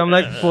 "Kya kar rahe ho?" I'm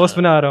like, "Post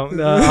bana raha hu."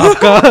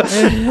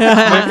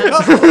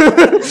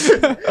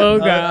 Oh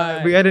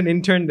god. We had an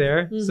intern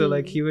there, so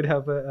like he would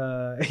have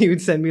he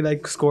would send me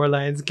like score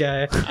lines,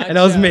 and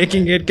I was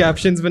making it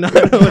captions bana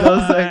raha hu,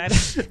 and I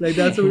was like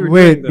that's what we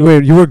were doing.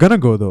 Wait, you were gonna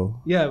go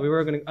though? Yeah, we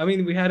were gonna. I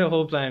mean, we had a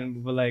whole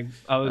plan, but like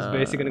I was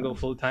basically gonna go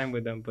full time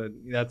with them, but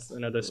that's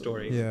another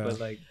story. Yeah. But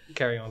like,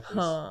 carry on,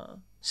 please.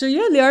 So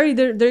yeah, Liari,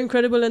 they're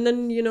incredible. And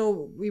then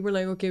we were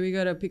like, okay, we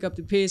gotta pick up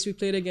the pace. We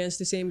played against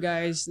the same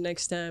guys.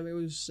 Next time it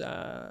was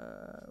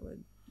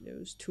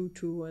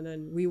 2-2, and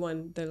then we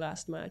won the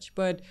last match.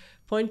 But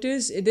point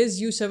is, it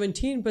is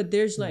U17, but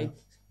there's like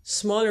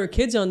smaller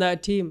kids on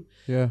that team.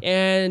 Yeah.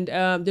 And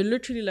they're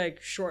literally like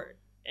short.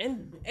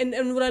 And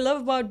what I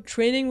love about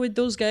training with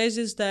those guys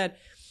is that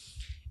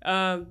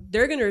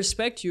they're gonna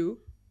respect you.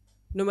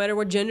 No matter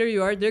what gender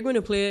you are, they're going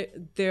to play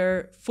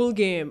their full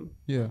game.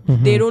 Yeah.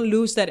 Mm-hmm. They don't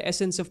lose that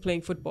essence of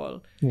playing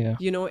football. Yeah.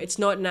 It's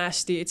not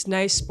nasty. It's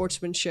nice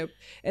sportsmanship.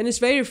 And it's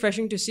very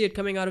refreshing to see it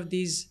coming out of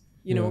these,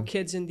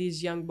 kids and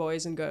these young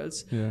boys and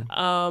girls. Yeah.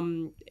 A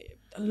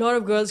lot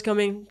of girls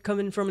coming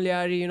from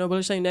Liari,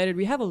 Balochistan United.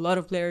 We have a lot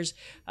of players.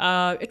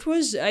 It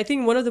was, I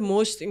think, one of the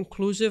most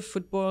inclusive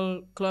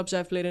football clubs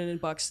I've played in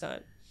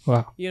Pakistan.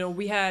 Wow.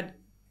 We had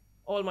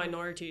all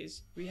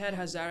minorities. We had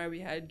Hazara, we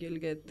had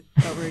Gilgit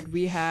covered,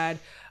 we had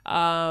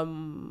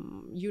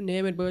you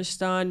name it,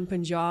 Balochistan,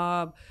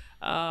 Punjab.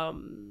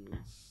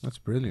 That's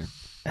brilliant.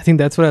 I think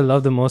that's what I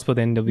love the most about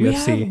the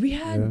NWFC. We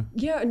had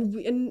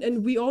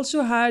and we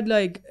also had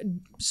like,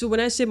 so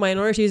when I say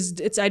minorities,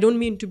 it's I don't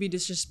mean to be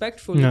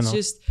disrespectful. It's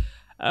just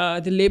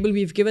the label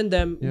we've given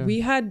them. Yeah.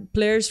 We had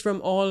players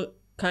from all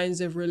kinds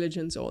of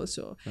religions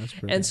also. That's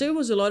brilliant. And so it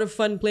was a lot of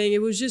fun playing.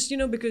 It was just,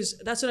 because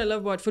that's what I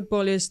love about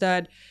football is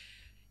that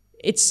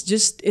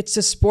it's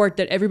a sport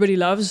that everybody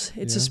loves.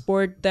 It's a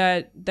sport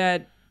that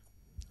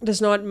does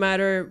not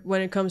matter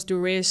when it comes to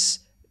race,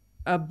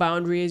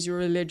 boundaries, your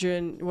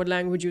religion, what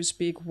language you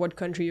speak, what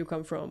country you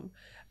come from.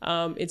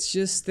 It's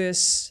just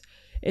this,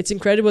 it's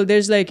incredible.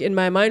 There's like, in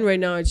my mind right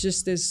now, it's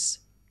just this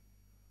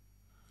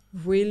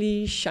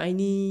really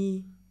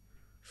shiny,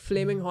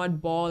 flaming hot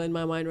ball in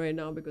my mind right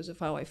now because of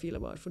how I feel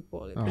about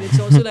football. But it's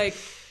also like,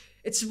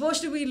 it's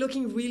supposed to be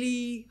looking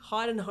really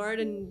hot and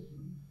hard and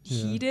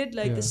heated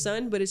like the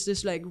sun, but it's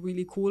just like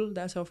really cool.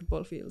 That's how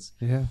football feels.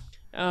 Yeah.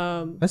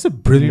 That's a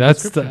brilliant. I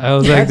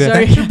was like,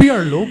 that should be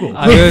our logo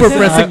for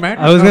pressing match.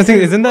 I was gonna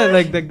say, isn't that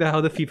like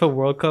how the FIFA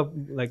World Cup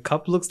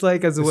cup looks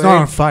like as well? It's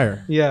not on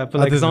fire. Yeah, but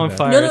like it's on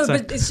fire. No,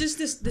 but it's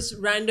just this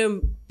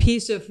random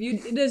piece of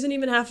it doesn't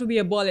even have to be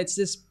a ball. It's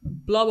this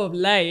blob of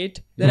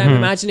light that I'm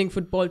imagining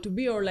football to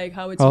be, or like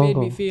how it's made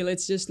me feel.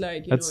 It's just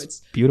like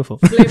it's beautiful,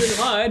 flaming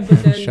hot,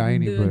 but then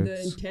shiny,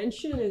 the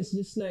intention is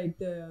just like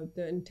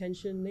the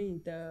intention,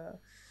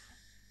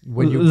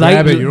 when you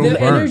grab it, you don't the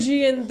burn.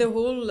 energy and the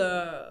whole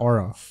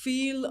aura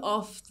feel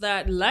of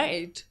that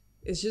light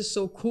is just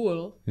so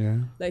cool. Yeah,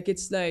 like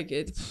it's like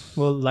it.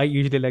 Well, light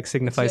usually like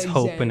signifies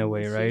hope in a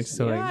way, right?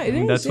 So yeah,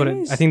 like that's what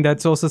I think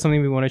that's also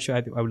something we want to show.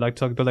 I would like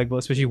to talk about, like, well,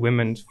 especially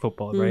women's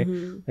football, right?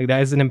 Like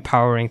that is an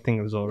empowering thing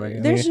as well,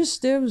 right?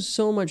 There's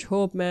so much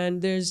hope, man.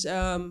 There's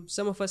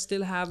some of us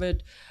still have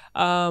it.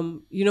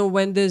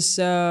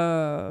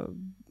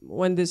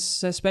 When this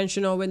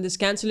suspension or when this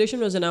cancellation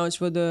was announced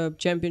for the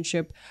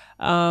championship,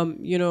 a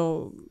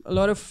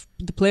lot of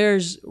the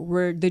players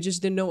they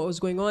just didn't know what was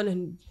going on.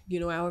 And,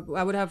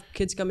 I would have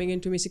kids coming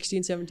into me,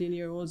 16,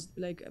 17-year-olds,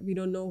 like, we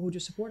don't know who to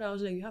support. I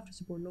was like, you have to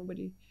support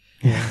nobody.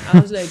 Yeah. I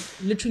was like,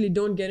 literally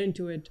don't get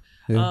into it.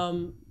 Yeah.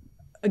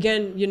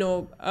 Again,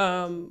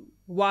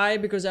 why?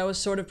 Because I was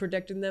sort of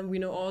protecting them. We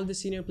know all the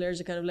senior players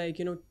are kind of like,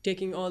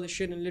 taking all the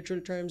shit in literal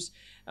terms.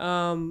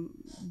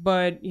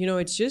 But,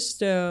 it's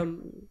just...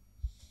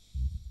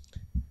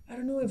 I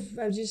don't know if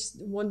I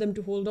just want them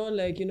to hold on,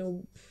 like,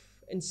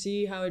 and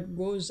see how it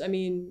goes. I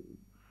mean,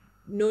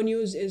 no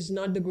news is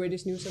not the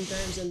greatest news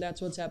sometimes, and that's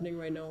what's happening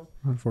right now.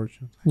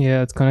 Unfortunately.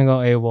 Yeah, it's kind of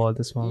got AWOL at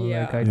this moment.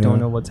 Yeah. Like, I don't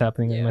know what's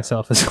happening in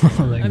myself as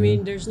well. Like, I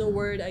mean, there's no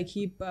word. I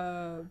keep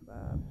trying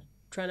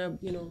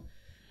to,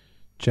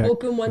 check.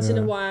 Poke him once in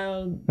a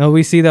while. No,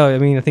 we see that. I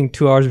mean, I think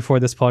 2 hours before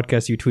this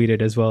podcast, you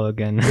tweeted as well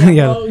again.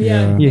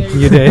 Yeah.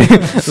 You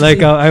did.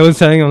 Like I was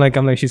telling him, like,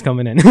 I'm like, she's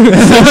coming in.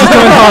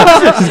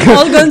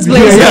 All guns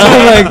blazing.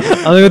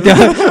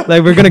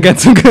 Like we're gonna get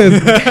some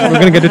good. We're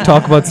gonna get to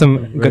talk about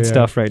some good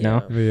stuff right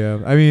now. Yeah,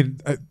 I mean,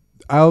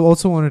 I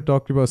also want to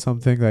talk to you about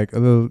something like a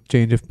little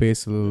change of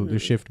pace, a little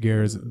shift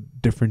gears,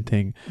 different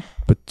thing.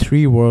 But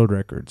 3 world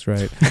records,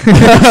 right?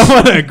 I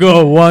want to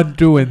go 1,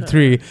 2, and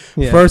 3.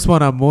 Yeah. First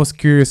one I'm most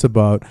curious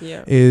about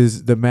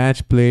is the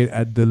match played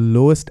at the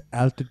lowest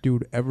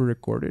altitude ever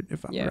recorded,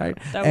 if I'm right.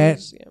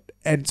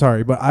 And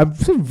sorry, but I'm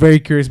very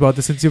curious about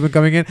this since you've been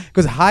coming in,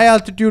 because high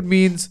altitude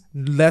means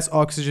less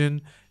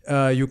oxygen,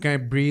 you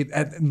can't breathe,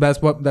 and that's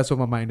what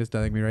my mind is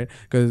telling me, right?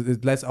 Because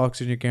it's less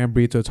oxygen, you can't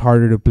breathe, so it's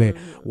harder to play.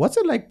 What's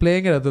it like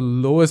playing it at the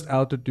lowest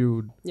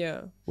altitude?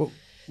 Yeah.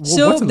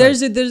 So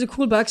there's a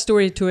cool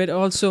backstory to it,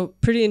 also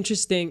pretty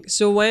interesting.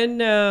 So when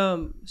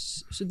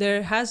so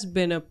there has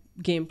been a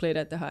game played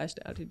at the highest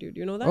altitude,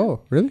 you know that?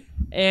 Oh, really?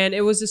 And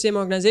it was the same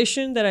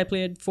organization that I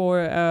played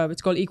for.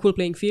 It's called Equal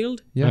Playing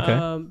Field. Yeah.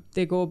 Okay.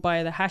 They go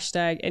by the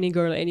hashtag Any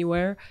Girl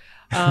Anywhere,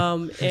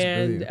 so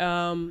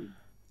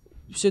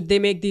they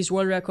make these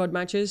world record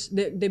matches.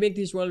 They make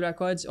these world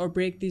records or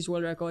break these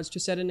world records to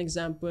set an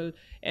example,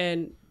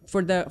 and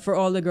for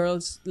all the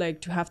girls,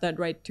 like, to have that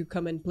right to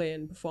come and play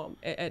and perform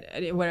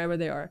at wherever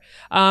they are.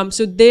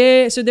 So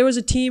there was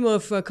a team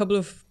of a couple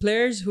of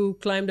players who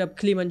climbed up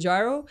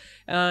Kilimanjaro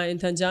in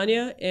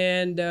Tanzania,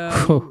 and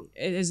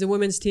it is the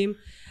women's team.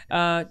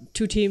 2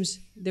 teams.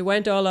 They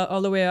went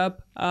all the way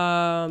up.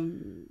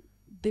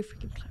 They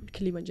freaking climbed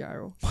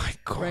Kilimanjaro. My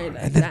God! Right,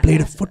 like and then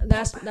played a football.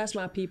 That's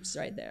my peeps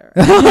right there.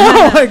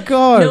 Oh my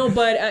God! No,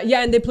 but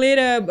and they played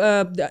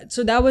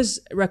so that was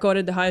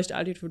recorded, the highest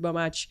altitude football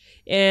match,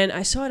 and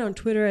I saw it on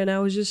Twitter, and I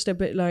was just a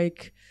bit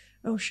like,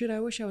 oh shit,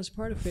 I wish I was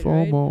part of it.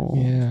 FOMO.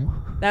 Right? Yeah.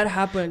 That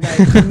happened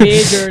like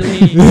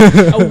majorly.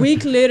 A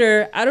week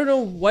later, I don't know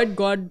what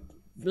God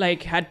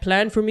like had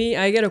planned for me.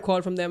 I get a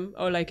call from them,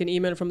 or like an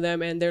email from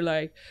them, and they're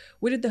like,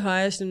 we did the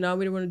highest and now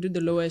we want to do the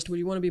lowest. Would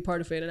you want to be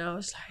part of it? And I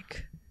was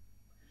like,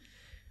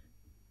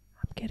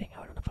 I'm getting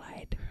out on a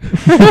flight.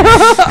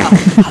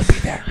 I'll be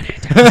there.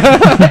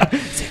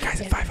 See you guys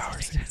in 5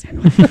 hours.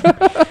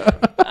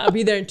 I'll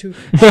be there in 2.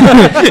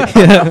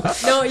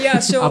 No, yeah.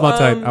 So I'm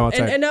outside.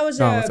 And that was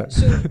No, I'm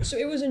outside. so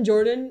it was in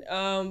Jordan.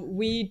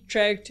 We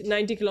trekked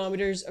 90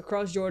 kilometers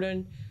across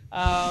Jordan.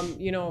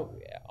 You know,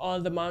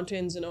 all the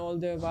mountains and all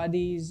the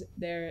wadis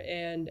there,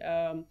 and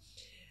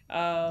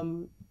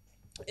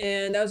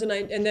that was a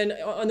night. And then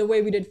on the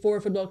way, we did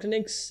 4 football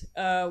clinics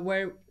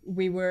where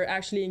we were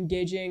actually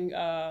engaging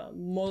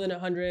more than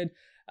 100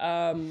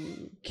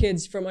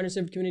 kids from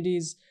underserved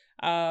communities,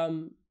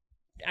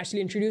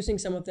 actually introducing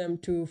some of them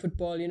to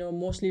football, you know,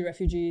 mostly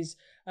refugees,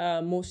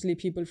 mostly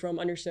people from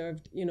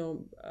underserved, you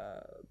know,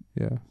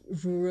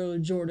 rural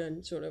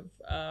Jordan, sort of.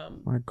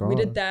 My God, we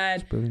did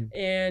that.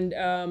 And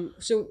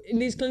so in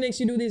these clinics,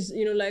 you do these,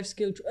 you know, life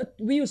skill.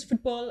 We use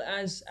football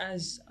as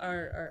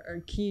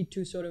our key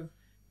to sort of,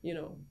 you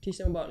know, teach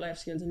them about life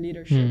skills and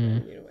leadership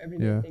and, you know,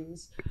 everyday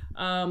things.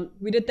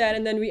 We did that,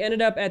 and then we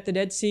ended up at the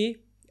Dead Sea,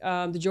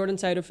 the Jordan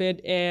side of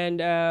it, and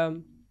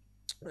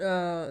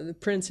the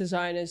Prince, His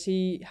Highness,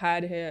 he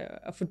had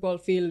a football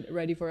field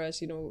ready for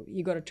us. You know,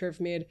 he got a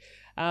turf made,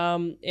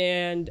 so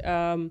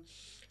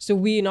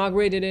we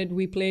inaugurated it.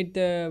 We played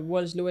the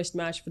world's lowest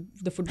match,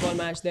 the football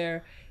match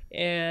there,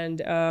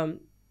 and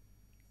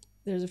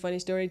there's a funny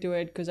story to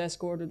it because I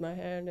scored with my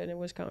hand and it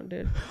was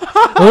counted.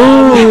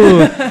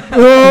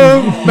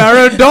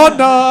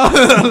 Maradona!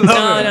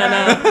 No.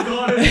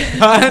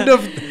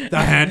 The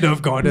hand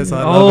of goddess.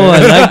 I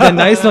like the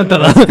nice one.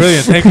 That's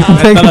brilliant. Thank you. 2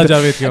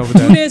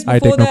 days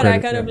before that, I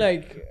kind of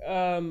like,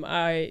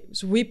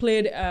 so we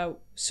played,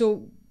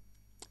 so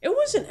it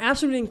was an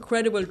absolutely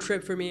incredible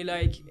trip for me.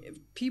 Like,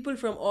 people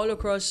from all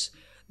across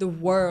the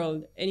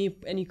world,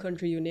 any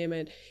country, you name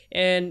it.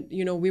 And,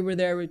 you know, we were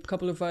there with a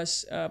couple of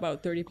us,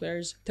 about 30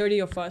 players,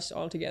 30 of us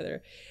all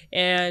together.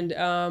 And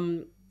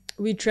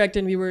we trekked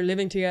and we were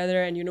living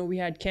together, and, you know, we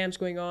had camps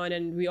going on,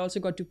 and we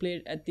also got to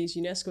play at these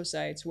UNESCO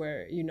sites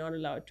where you're not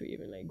allowed to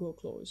even like go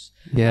close.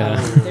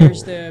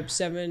 There's the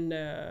seven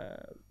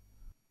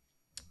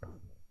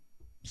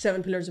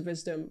pillars of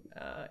wisdom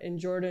in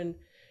Jordan,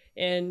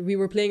 and we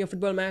were playing a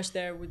football match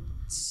there with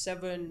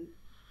 7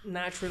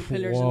 natural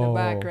pillars in the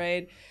back,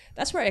 right?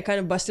 That's where I kind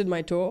of busted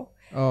my toe,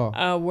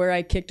 where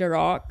I kicked a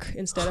rock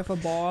instead of a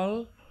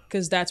ball,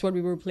 because that's what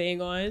we were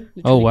playing on.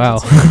 Oh, wow.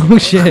 Oh,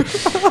 shit.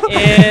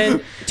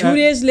 And 2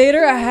 days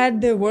later, I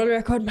had the world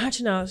record match,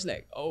 and I was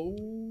like,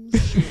 oh,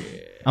 shit.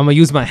 I'm going to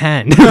use my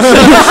hand.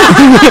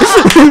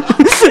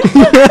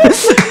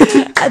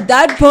 At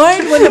that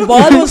point, when the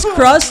ball was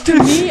crossed to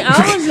me,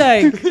 I was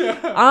like,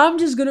 I'm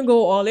just going to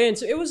go all in.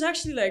 So it was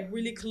actually like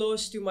really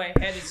close to my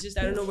head. It's just,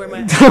 I don't know where my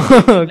hand is.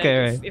 Okay, like,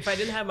 right. if I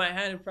didn't have my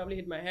hand, it would probably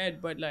hit my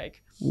head. But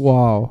like,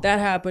 wow, that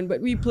happened.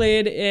 But we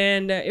played,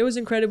 and it was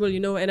incredible, you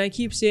know. And I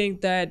keep saying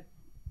that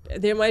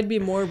there might be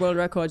more world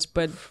records,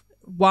 but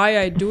why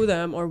I do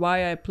them, or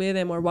why I play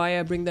them, or why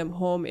I bring them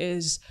home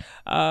is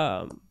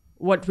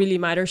what really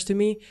matters to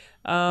me,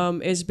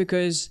 is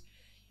because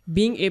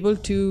being able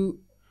to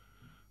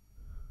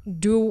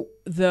do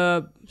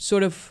the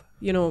sort of,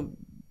 you know,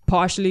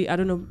 partially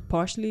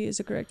is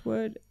the correct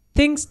word,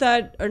 things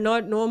that are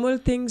not normal,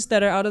 things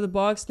that are out of the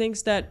box,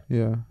 things that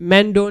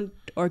men don't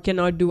or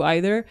cannot do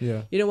either.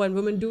 You know, when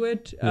women do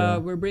it,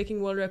 we're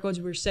breaking world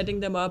records, we're setting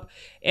them up,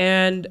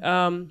 and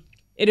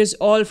it is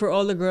all for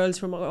all the girls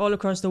from all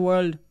across the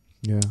world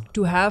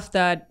to have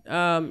that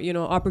you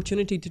know,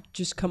 opportunity to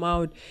just come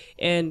out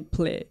and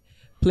play.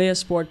 play a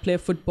sport, play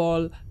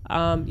football,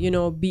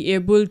 be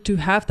able to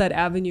have that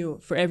avenue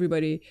for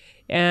everybody.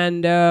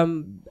 And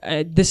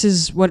this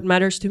is what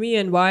matters to me,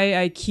 and why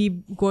I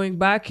keep going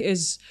back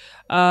is,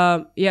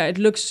 it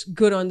looks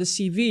good on the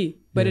CV,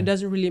 but it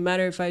doesn't really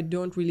matter if I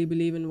don't really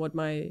believe in what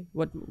I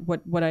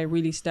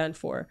really stand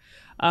for.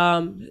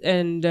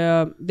 And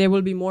there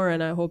will be more,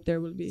 and I hope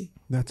there will be.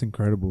 That's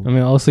incredible. I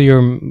mean, also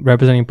you're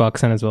representing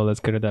Pakistan as well. That's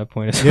good at that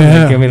point.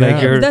 Yeah, I mean,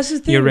 like you're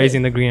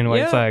raising the green and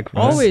white flag.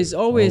 Right?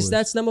 Always.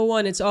 That's number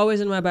one. It's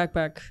always in my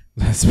backpack.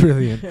 That's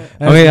brilliant.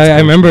 Okay, I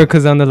remember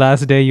because on the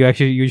last day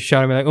you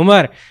shouted me like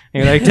Umar,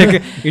 and you're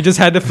like you just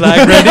had the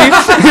flag ready,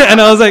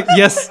 and I was like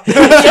yes. And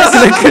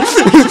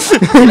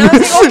I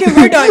was like, okay,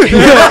 we're done.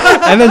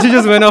 And then she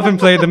just went off and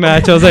played the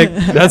match. I was like,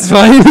 that's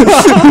fine.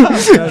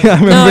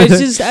 No, it's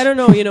just I don't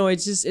know.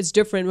 It's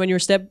different when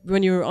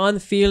you're on the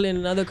field in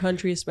another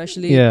country,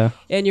 especially.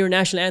 And your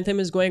national anthem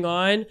is going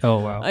on. Oh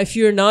wow. If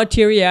you're not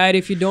teary-eyed,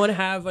 if you don't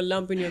have a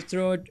lump in your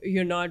throat,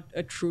 you're not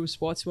a true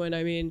sportsman.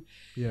 I mean,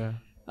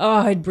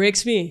 it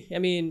breaks me. I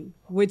mean,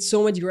 with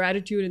so much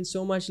gratitude and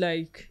so much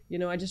I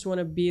just want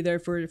to be there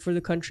for the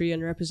country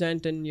and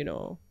represent, and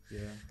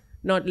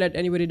not let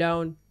anybody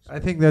down. I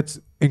think that's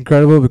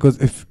incredible, because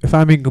if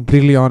I'm being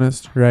completely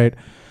honest, right,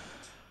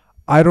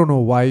 I don't know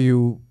why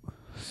you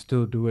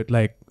still do it.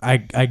 Like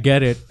I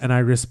get it and I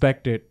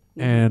respect it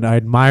and I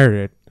admire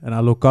it and I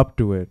look up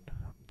to it,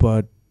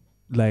 but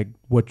like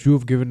what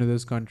you've given to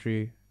this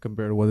country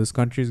compared to what this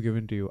country has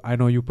given to you, I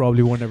know you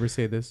probably won't ever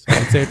say this.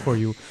 I'll say it for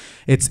you.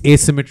 It's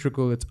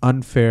asymmetrical. It's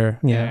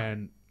unfair.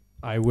 And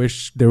I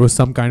wish there was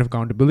some kind of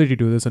accountability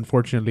to this.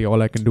 Unfortunately,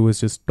 all I can do is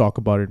just talk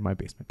about it in my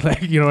basement.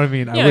 Like, you know what I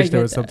mean? I wish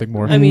there was something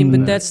more. I mean,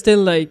 but that's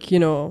still like,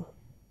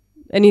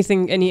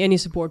 anything, any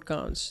support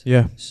counts.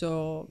 Yeah.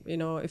 So,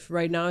 if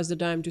right now is the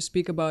time to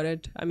speak about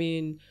it, I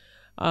mean,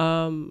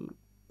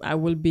 I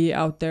will be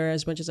out there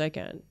as much as I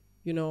can,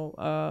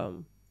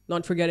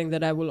 not forgetting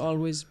that I will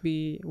always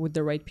be with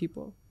the right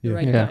people, the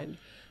right kind.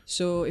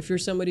 So if you're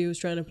somebody who's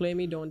trying to play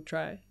me, don't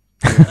try.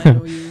 I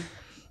know you,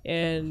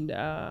 and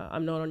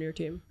I'm not on your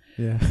team.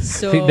 Yeah.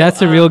 So see,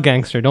 that's a real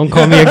gangster. Don't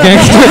call me a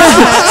gangster.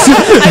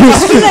 I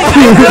just feel like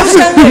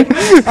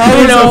I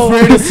was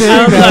afraid of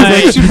saying that.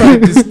 Like, she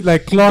might just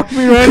like clock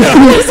me right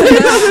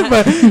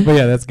now. but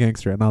yeah, that's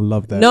gangster, and I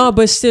love that. No,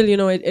 but still,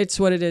 it's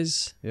what it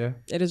is. Yeah.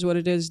 It is what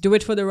it is. Do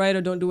it for the right or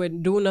don't do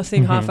it. Do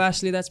nothing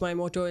half-assedly. That's my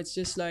motto. It's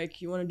just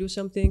like, you want to do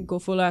something, go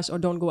full ass, or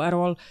don't go at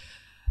all.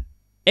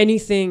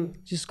 Anything,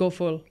 just go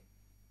full.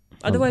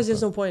 Otherwise,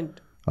 there's no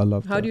point. I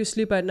love How do you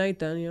sleep at night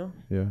then,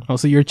 Yeah.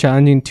 Also, you're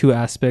challenging two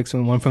aspects,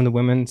 one from the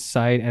women's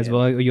side as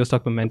well. You also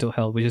talk about mental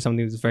health, which is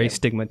something that's very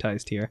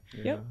stigmatized here.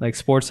 Yeah. Like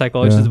sports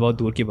psychologist is about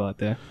dur ki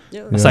baat hai.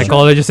 Yeah.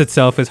 Psychologist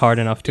itself is hard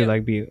enough to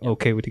like be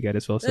okay with to get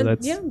as well. So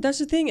that's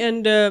the thing.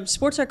 And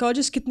sports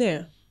psychologists kitne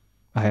hai?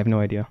 I have no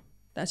idea.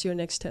 That's your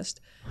next test.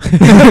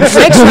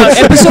 Next round,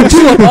 episode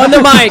 2 of On the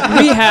Mic.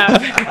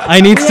 I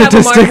need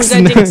statistics.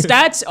 Presenting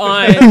stats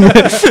on.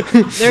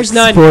 There's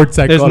none. Sports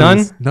psychologist. There's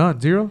none? No,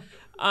 zero?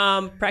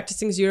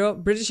 Practicing Zero.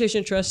 British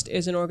Asian Trust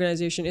is an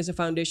organization, is a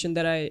foundation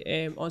that I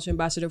am also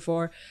ambassador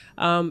for.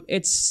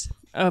 It's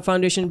a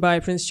foundation by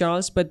Prince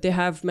Charles, but they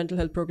have mental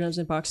health programs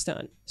in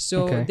Pakistan.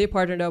 So they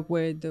partnered up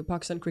with the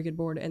Pakistan Cricket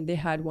Board, and they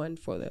had one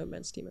for the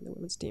men's team and the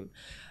women's team,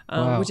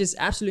 which is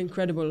absolutely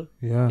incredible.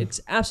 Yeah. It's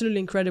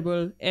absolutely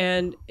incredible.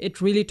 And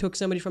it really took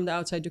somebody from the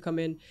outside to come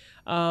in.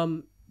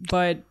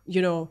 But,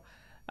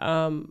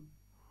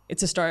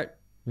 it's a start.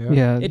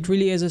 Yeah. It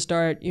really is a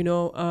start,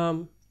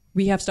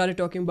 we have started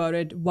talking about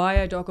it.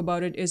 Why I talk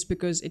about it is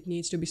because it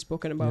needs to be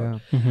spoken about.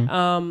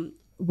 Yeah.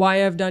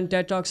 Why I've done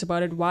TED Talks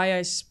about it. Why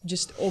I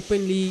just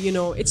openly,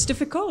 it's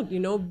difficult,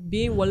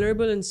 being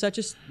vulnerable in such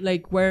a,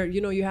 like, where,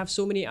 you have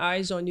so many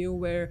eyes on you,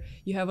 where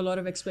you have a lot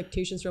of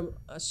expectations from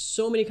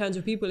so many kinds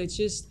of people. It's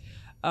just,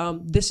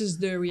 this is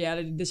the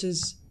reality. This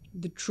is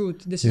the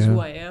truth. This is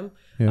who I am.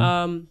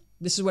 Yeah.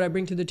 This is what I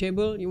bring to the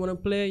table. You want to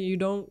play, you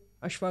don't.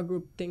 Ashfaq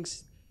Group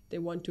thinks they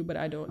want to, but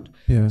I don't.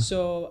 Yeah.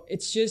 So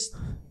it's just...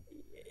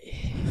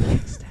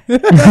 I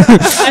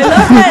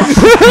love that.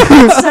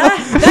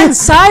 That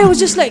sigh was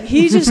just like,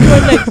 he just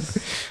went like...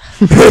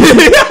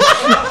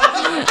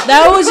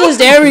 That was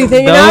just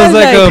everything. That was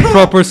like a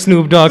proper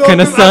Snoop Dogg kind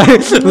of sigh.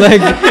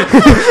 Like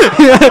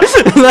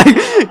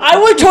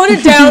I would tone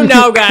it down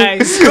now,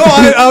 guys.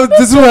 No,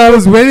 this is what I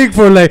was waiting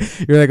for. Like,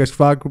 you're like,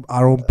 Ashfaq Group,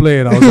 I don't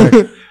play. And I was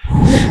like...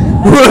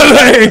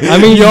 I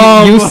mean,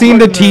 you've seen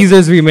the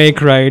teasers we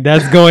make, right?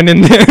 That's going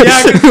in there. During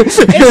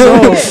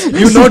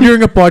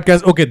a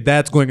podcast, okay,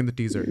 that's going in the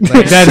teaser.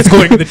 Like, that's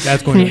going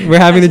in. We're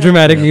having the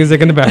dramatic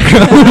music in the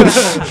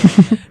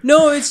background.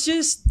 No, it's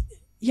just,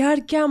 yaar,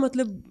 kya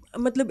matlab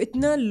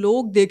itna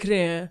log dekh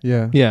rahe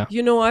hain. Yeah.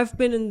 I've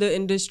been in the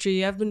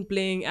industry. I've been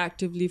playing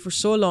actively for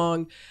so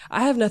long.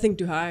 I have nothing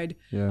to hide.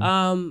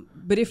 Yeah.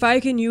 But if I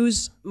can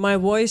use my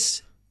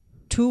voice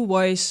to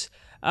voice,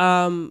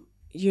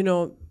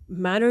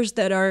 matters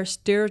that are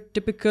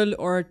stereotypical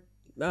or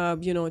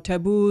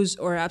taboos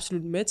or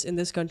absolute myths in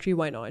this country,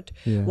 why not?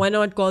 Why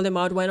not call them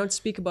out? Why not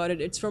speak about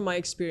it? It's from my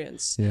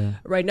experience.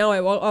 Right now,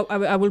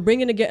 I will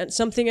bring in again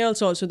something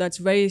else also that's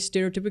very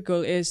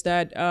stereotypical, is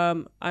that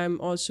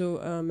I'm also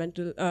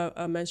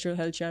a menstrual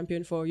health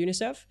champion for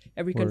UNICEF.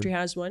 Every country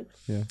has one.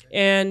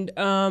 And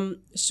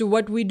so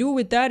what we do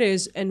with that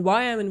is, and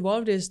why I'm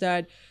involved, is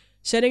that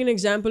setting an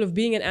example of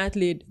being an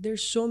athlete,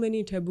 there's so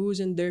many taboos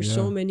and there's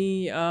so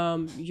many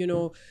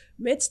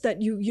myths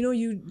that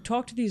you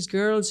talk to these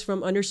girls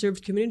from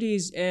underserved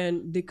communities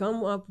and they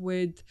come up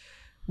with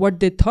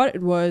what they thought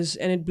it was,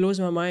 and it blows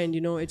my mind.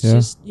 It's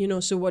just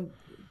so what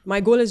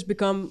my goal has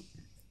become,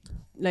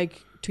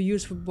 like, to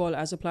use football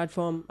as a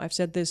platform. I've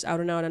said this out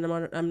and out, and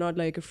I'm not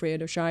like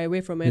afraid or shy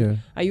away from it.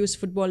 I use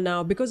football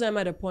now because I'm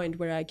at a point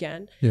where I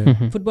can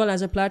football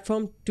as a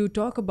platform to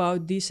talk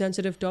about these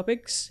sensitive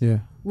topics,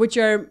 which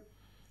are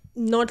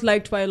not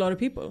liked by a lot of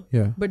people,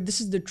 but this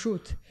is the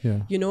truth.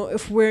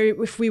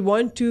 If we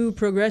want to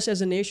progress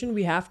as a nation,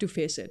 we have to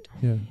face it,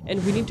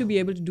 and we need to be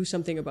able to do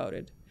something about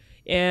it.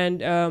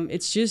 And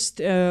it's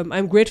just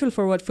I'm grateful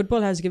for what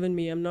football has given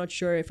me. I'm not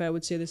sure if I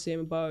would say the same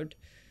about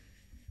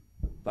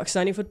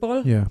Pakistani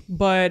football,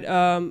 but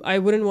I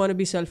wouldn't want to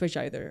be selfish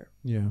either.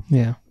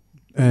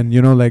 And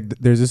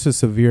there's just a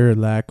severe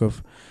lack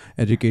of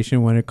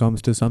education when it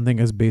comes to something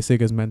as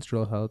basic as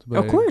menstrual health,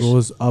 but it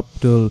goes up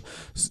till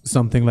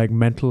something like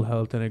mental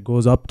health, and it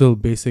goes up till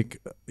basic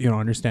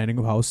understanding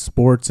of how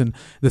sports and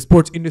the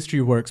sports industry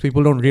works.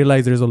 People don't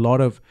realize there is a lot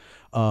of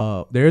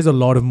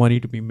money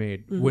to be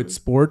made with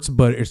sports,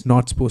 but it's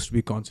not supposed to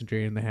be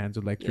concentrated in the hands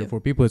of like 3 or 4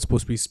 people. It's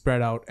supposed to be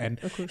spread out, and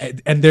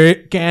there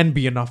can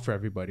be enough for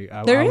everybody.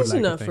 There is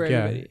enough for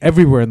everybody.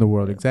 Everywhere in the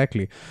world,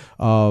 exactly.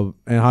 And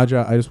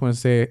Hajra, I just want to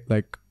say,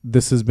 like,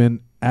 this has been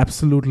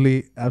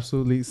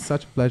absolutely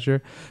such a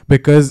pleasure,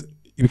 because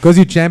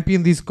you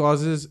champion these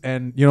causes,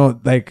 and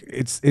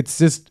it's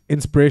just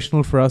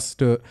inspirational for us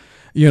to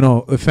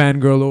a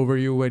fangirl over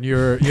you when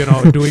you're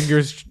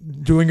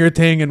doing your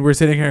thing, and we're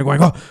sitting here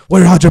going, oh, what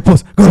did Hajra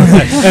post? Go to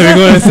that. And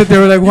we're going to sit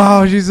there, we're like,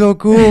 wow, she's so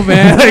cool,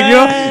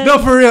 man. No,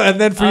 for real. And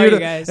then for you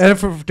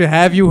to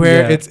have you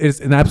here, it's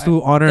an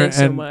absolute honor. Thanks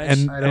so much.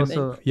 And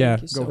also,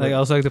 I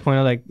also like to point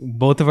out, like,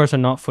 both of us are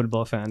not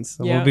football fans,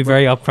 so we'll be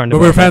very upfront. But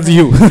we're fans of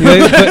you.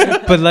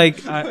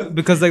 but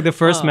because like the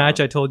first match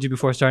I told you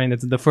before starting,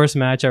 that the first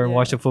match I ever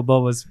watched of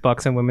football was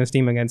Pakistan women's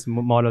team against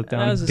Model Town team.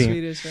 That was the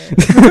sweetest,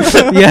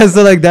 right?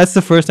 So like that's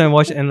the first time I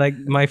watched it, and like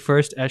my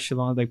first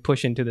echelon like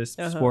push into this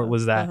sport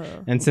was that,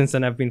 and since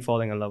then I've been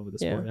falling in love with the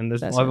sport, and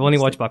I've only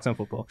watched Pakistan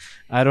football.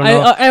 I don't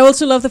know. I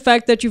also love the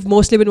fact that you've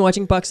mostly been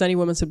watching Pakistani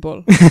women's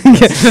football.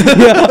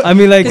 I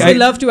mean, like, they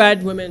love to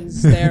add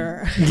women's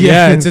there.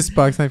 It's just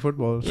Pakistani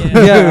football.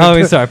 I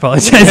mean, sorry, I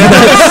apologize.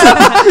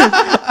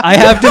 I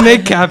have to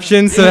make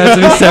captions, so it has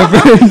to be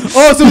separate.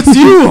 Oh, so it's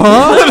you,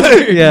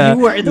 huh?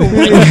 You are the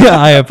one.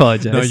 I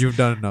apologize. No, you've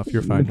done enough.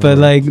 You're fine. But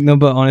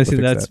but honestly,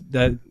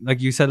 that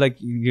like you said, like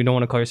you don't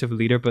want to call yourself a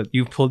leader, but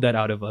you pulled that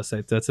out of us.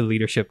 Like, that's a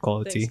leadership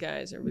quality.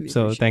 Thanks, guys. I really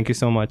so thank you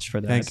so much for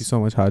that. Thank you so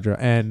much, Hajra.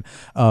 And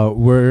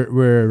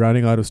we're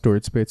running out of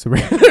storage space. So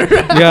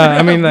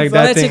I mean, like,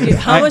 that thing. Okay.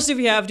 How much do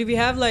we have? Do we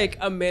have like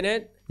a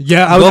minute?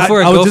 Yeah, I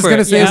was just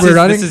gonna say we're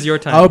running. This is your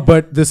time. Out,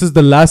 but this is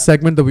the last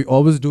segment that we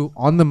always do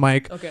on the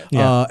mic. Okay.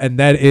 And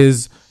that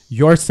is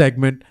your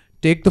segment.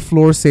 Take the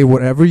floor. Say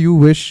whatever you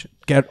wish.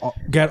 Get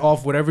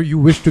off whatever you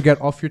wish to get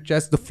off your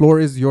chest. The floor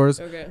is yours.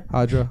 Okay.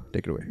 Hajra,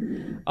 take it away.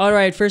 All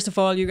right. First of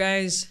all, you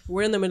guys,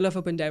 we're in the middle of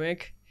a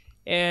pandemic,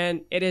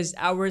 and it is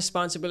our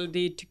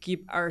responsibility to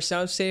keep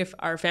ourselves safe,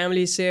 our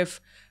families safe,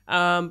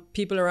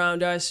 people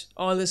around us,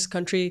 all this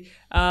country.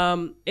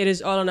 It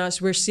is all on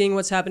us. We're seeing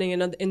what's happening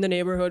in the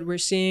neighborhood. We're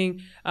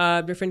seeing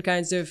different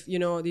kinds of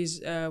these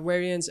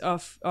variants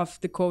of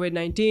the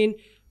COVID-19.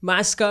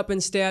 Mask up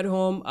and stay at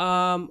home.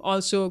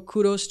 Also,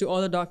 kudos to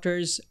all the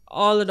doctors,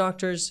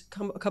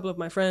 a couple of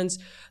my friends,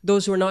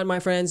 those who are not my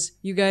friends.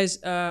 You guys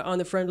on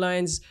the front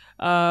lines,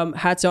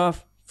 hats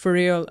off. For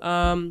real.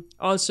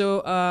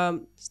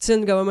 Also,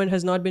 Sindh government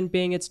has not been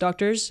paying its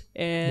doctors,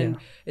 and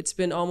it's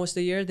been almost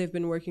a year. They've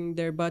been working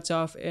their butts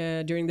off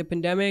during the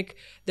pandemic.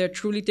 They're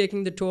truly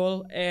taking the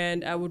toll,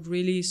 and I would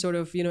really sort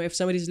of, if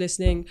somebody's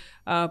listening,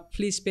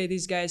 please pay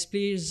these guys.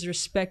 Please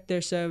respect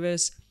their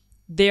service.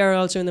 They are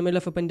also in the middle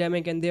of a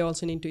pandemic, and they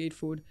also need to eat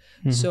food.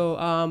 So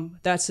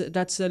that's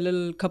a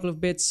little couple of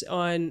bits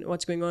on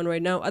what's going on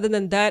right now. Other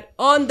than that,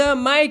 on the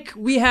mic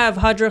we have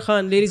Hajra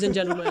Khan, ladies and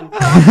gentlemen.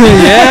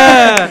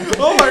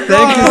 Oh my god,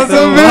 that was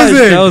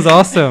amazing. That was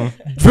awesome.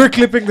 We're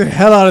clipping the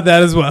hell out of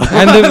that as well.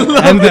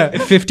 and the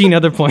 15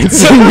 other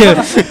points.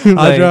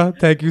 Hajra,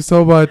 thank you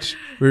so much.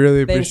 We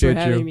really appreciate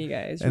Thanks for having me,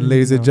 guys. And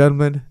ladies and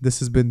gentlemen, this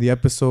has been the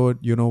episode.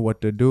 You know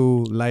what to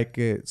do. Like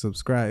it,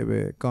 subscribe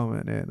it,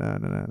 comment it.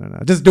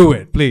 Just do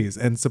it, please.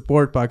 And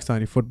support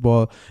Pakistani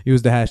football.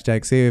 Use the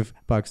hashtag Save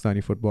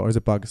Pakistani Football. Or is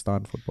it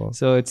Pakistan Football?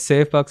 So it's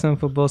Save Pakistan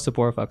Football,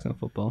 Support Pakistan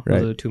Football. Right.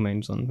 Those are the two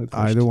main ones.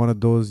 Either one of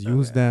those.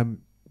 Use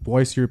them.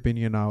 Voice your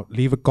opinion out.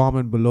 Leave a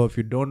comment below. If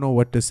you don't know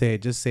what to say,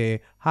 just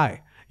say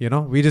hi.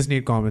 We just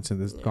need comments in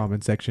this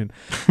comment section.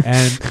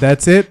 And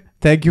that's it.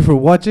 Thank you for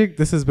watching.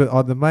 This has been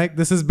On the Mic.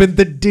 This has been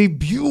the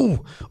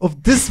debut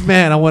of this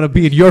man. I want to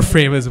be in your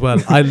frame as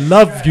well. I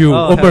love you,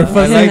 Umer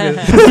Fasie.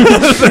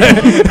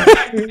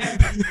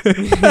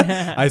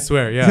 I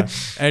swear, yeah.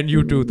 And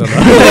you too, Tala.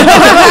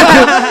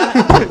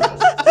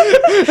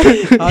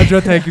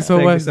 Hajra, thank you so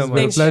much.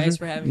 Thanks, guys,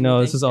 for having me. No,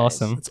 this is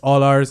awesome. It's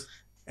all ours.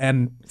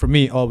 And from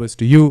me, always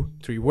to you,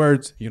 3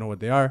 words. You know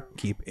what they are.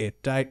 Keep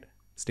it tight.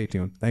 Stay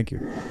tuned. Thank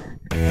you.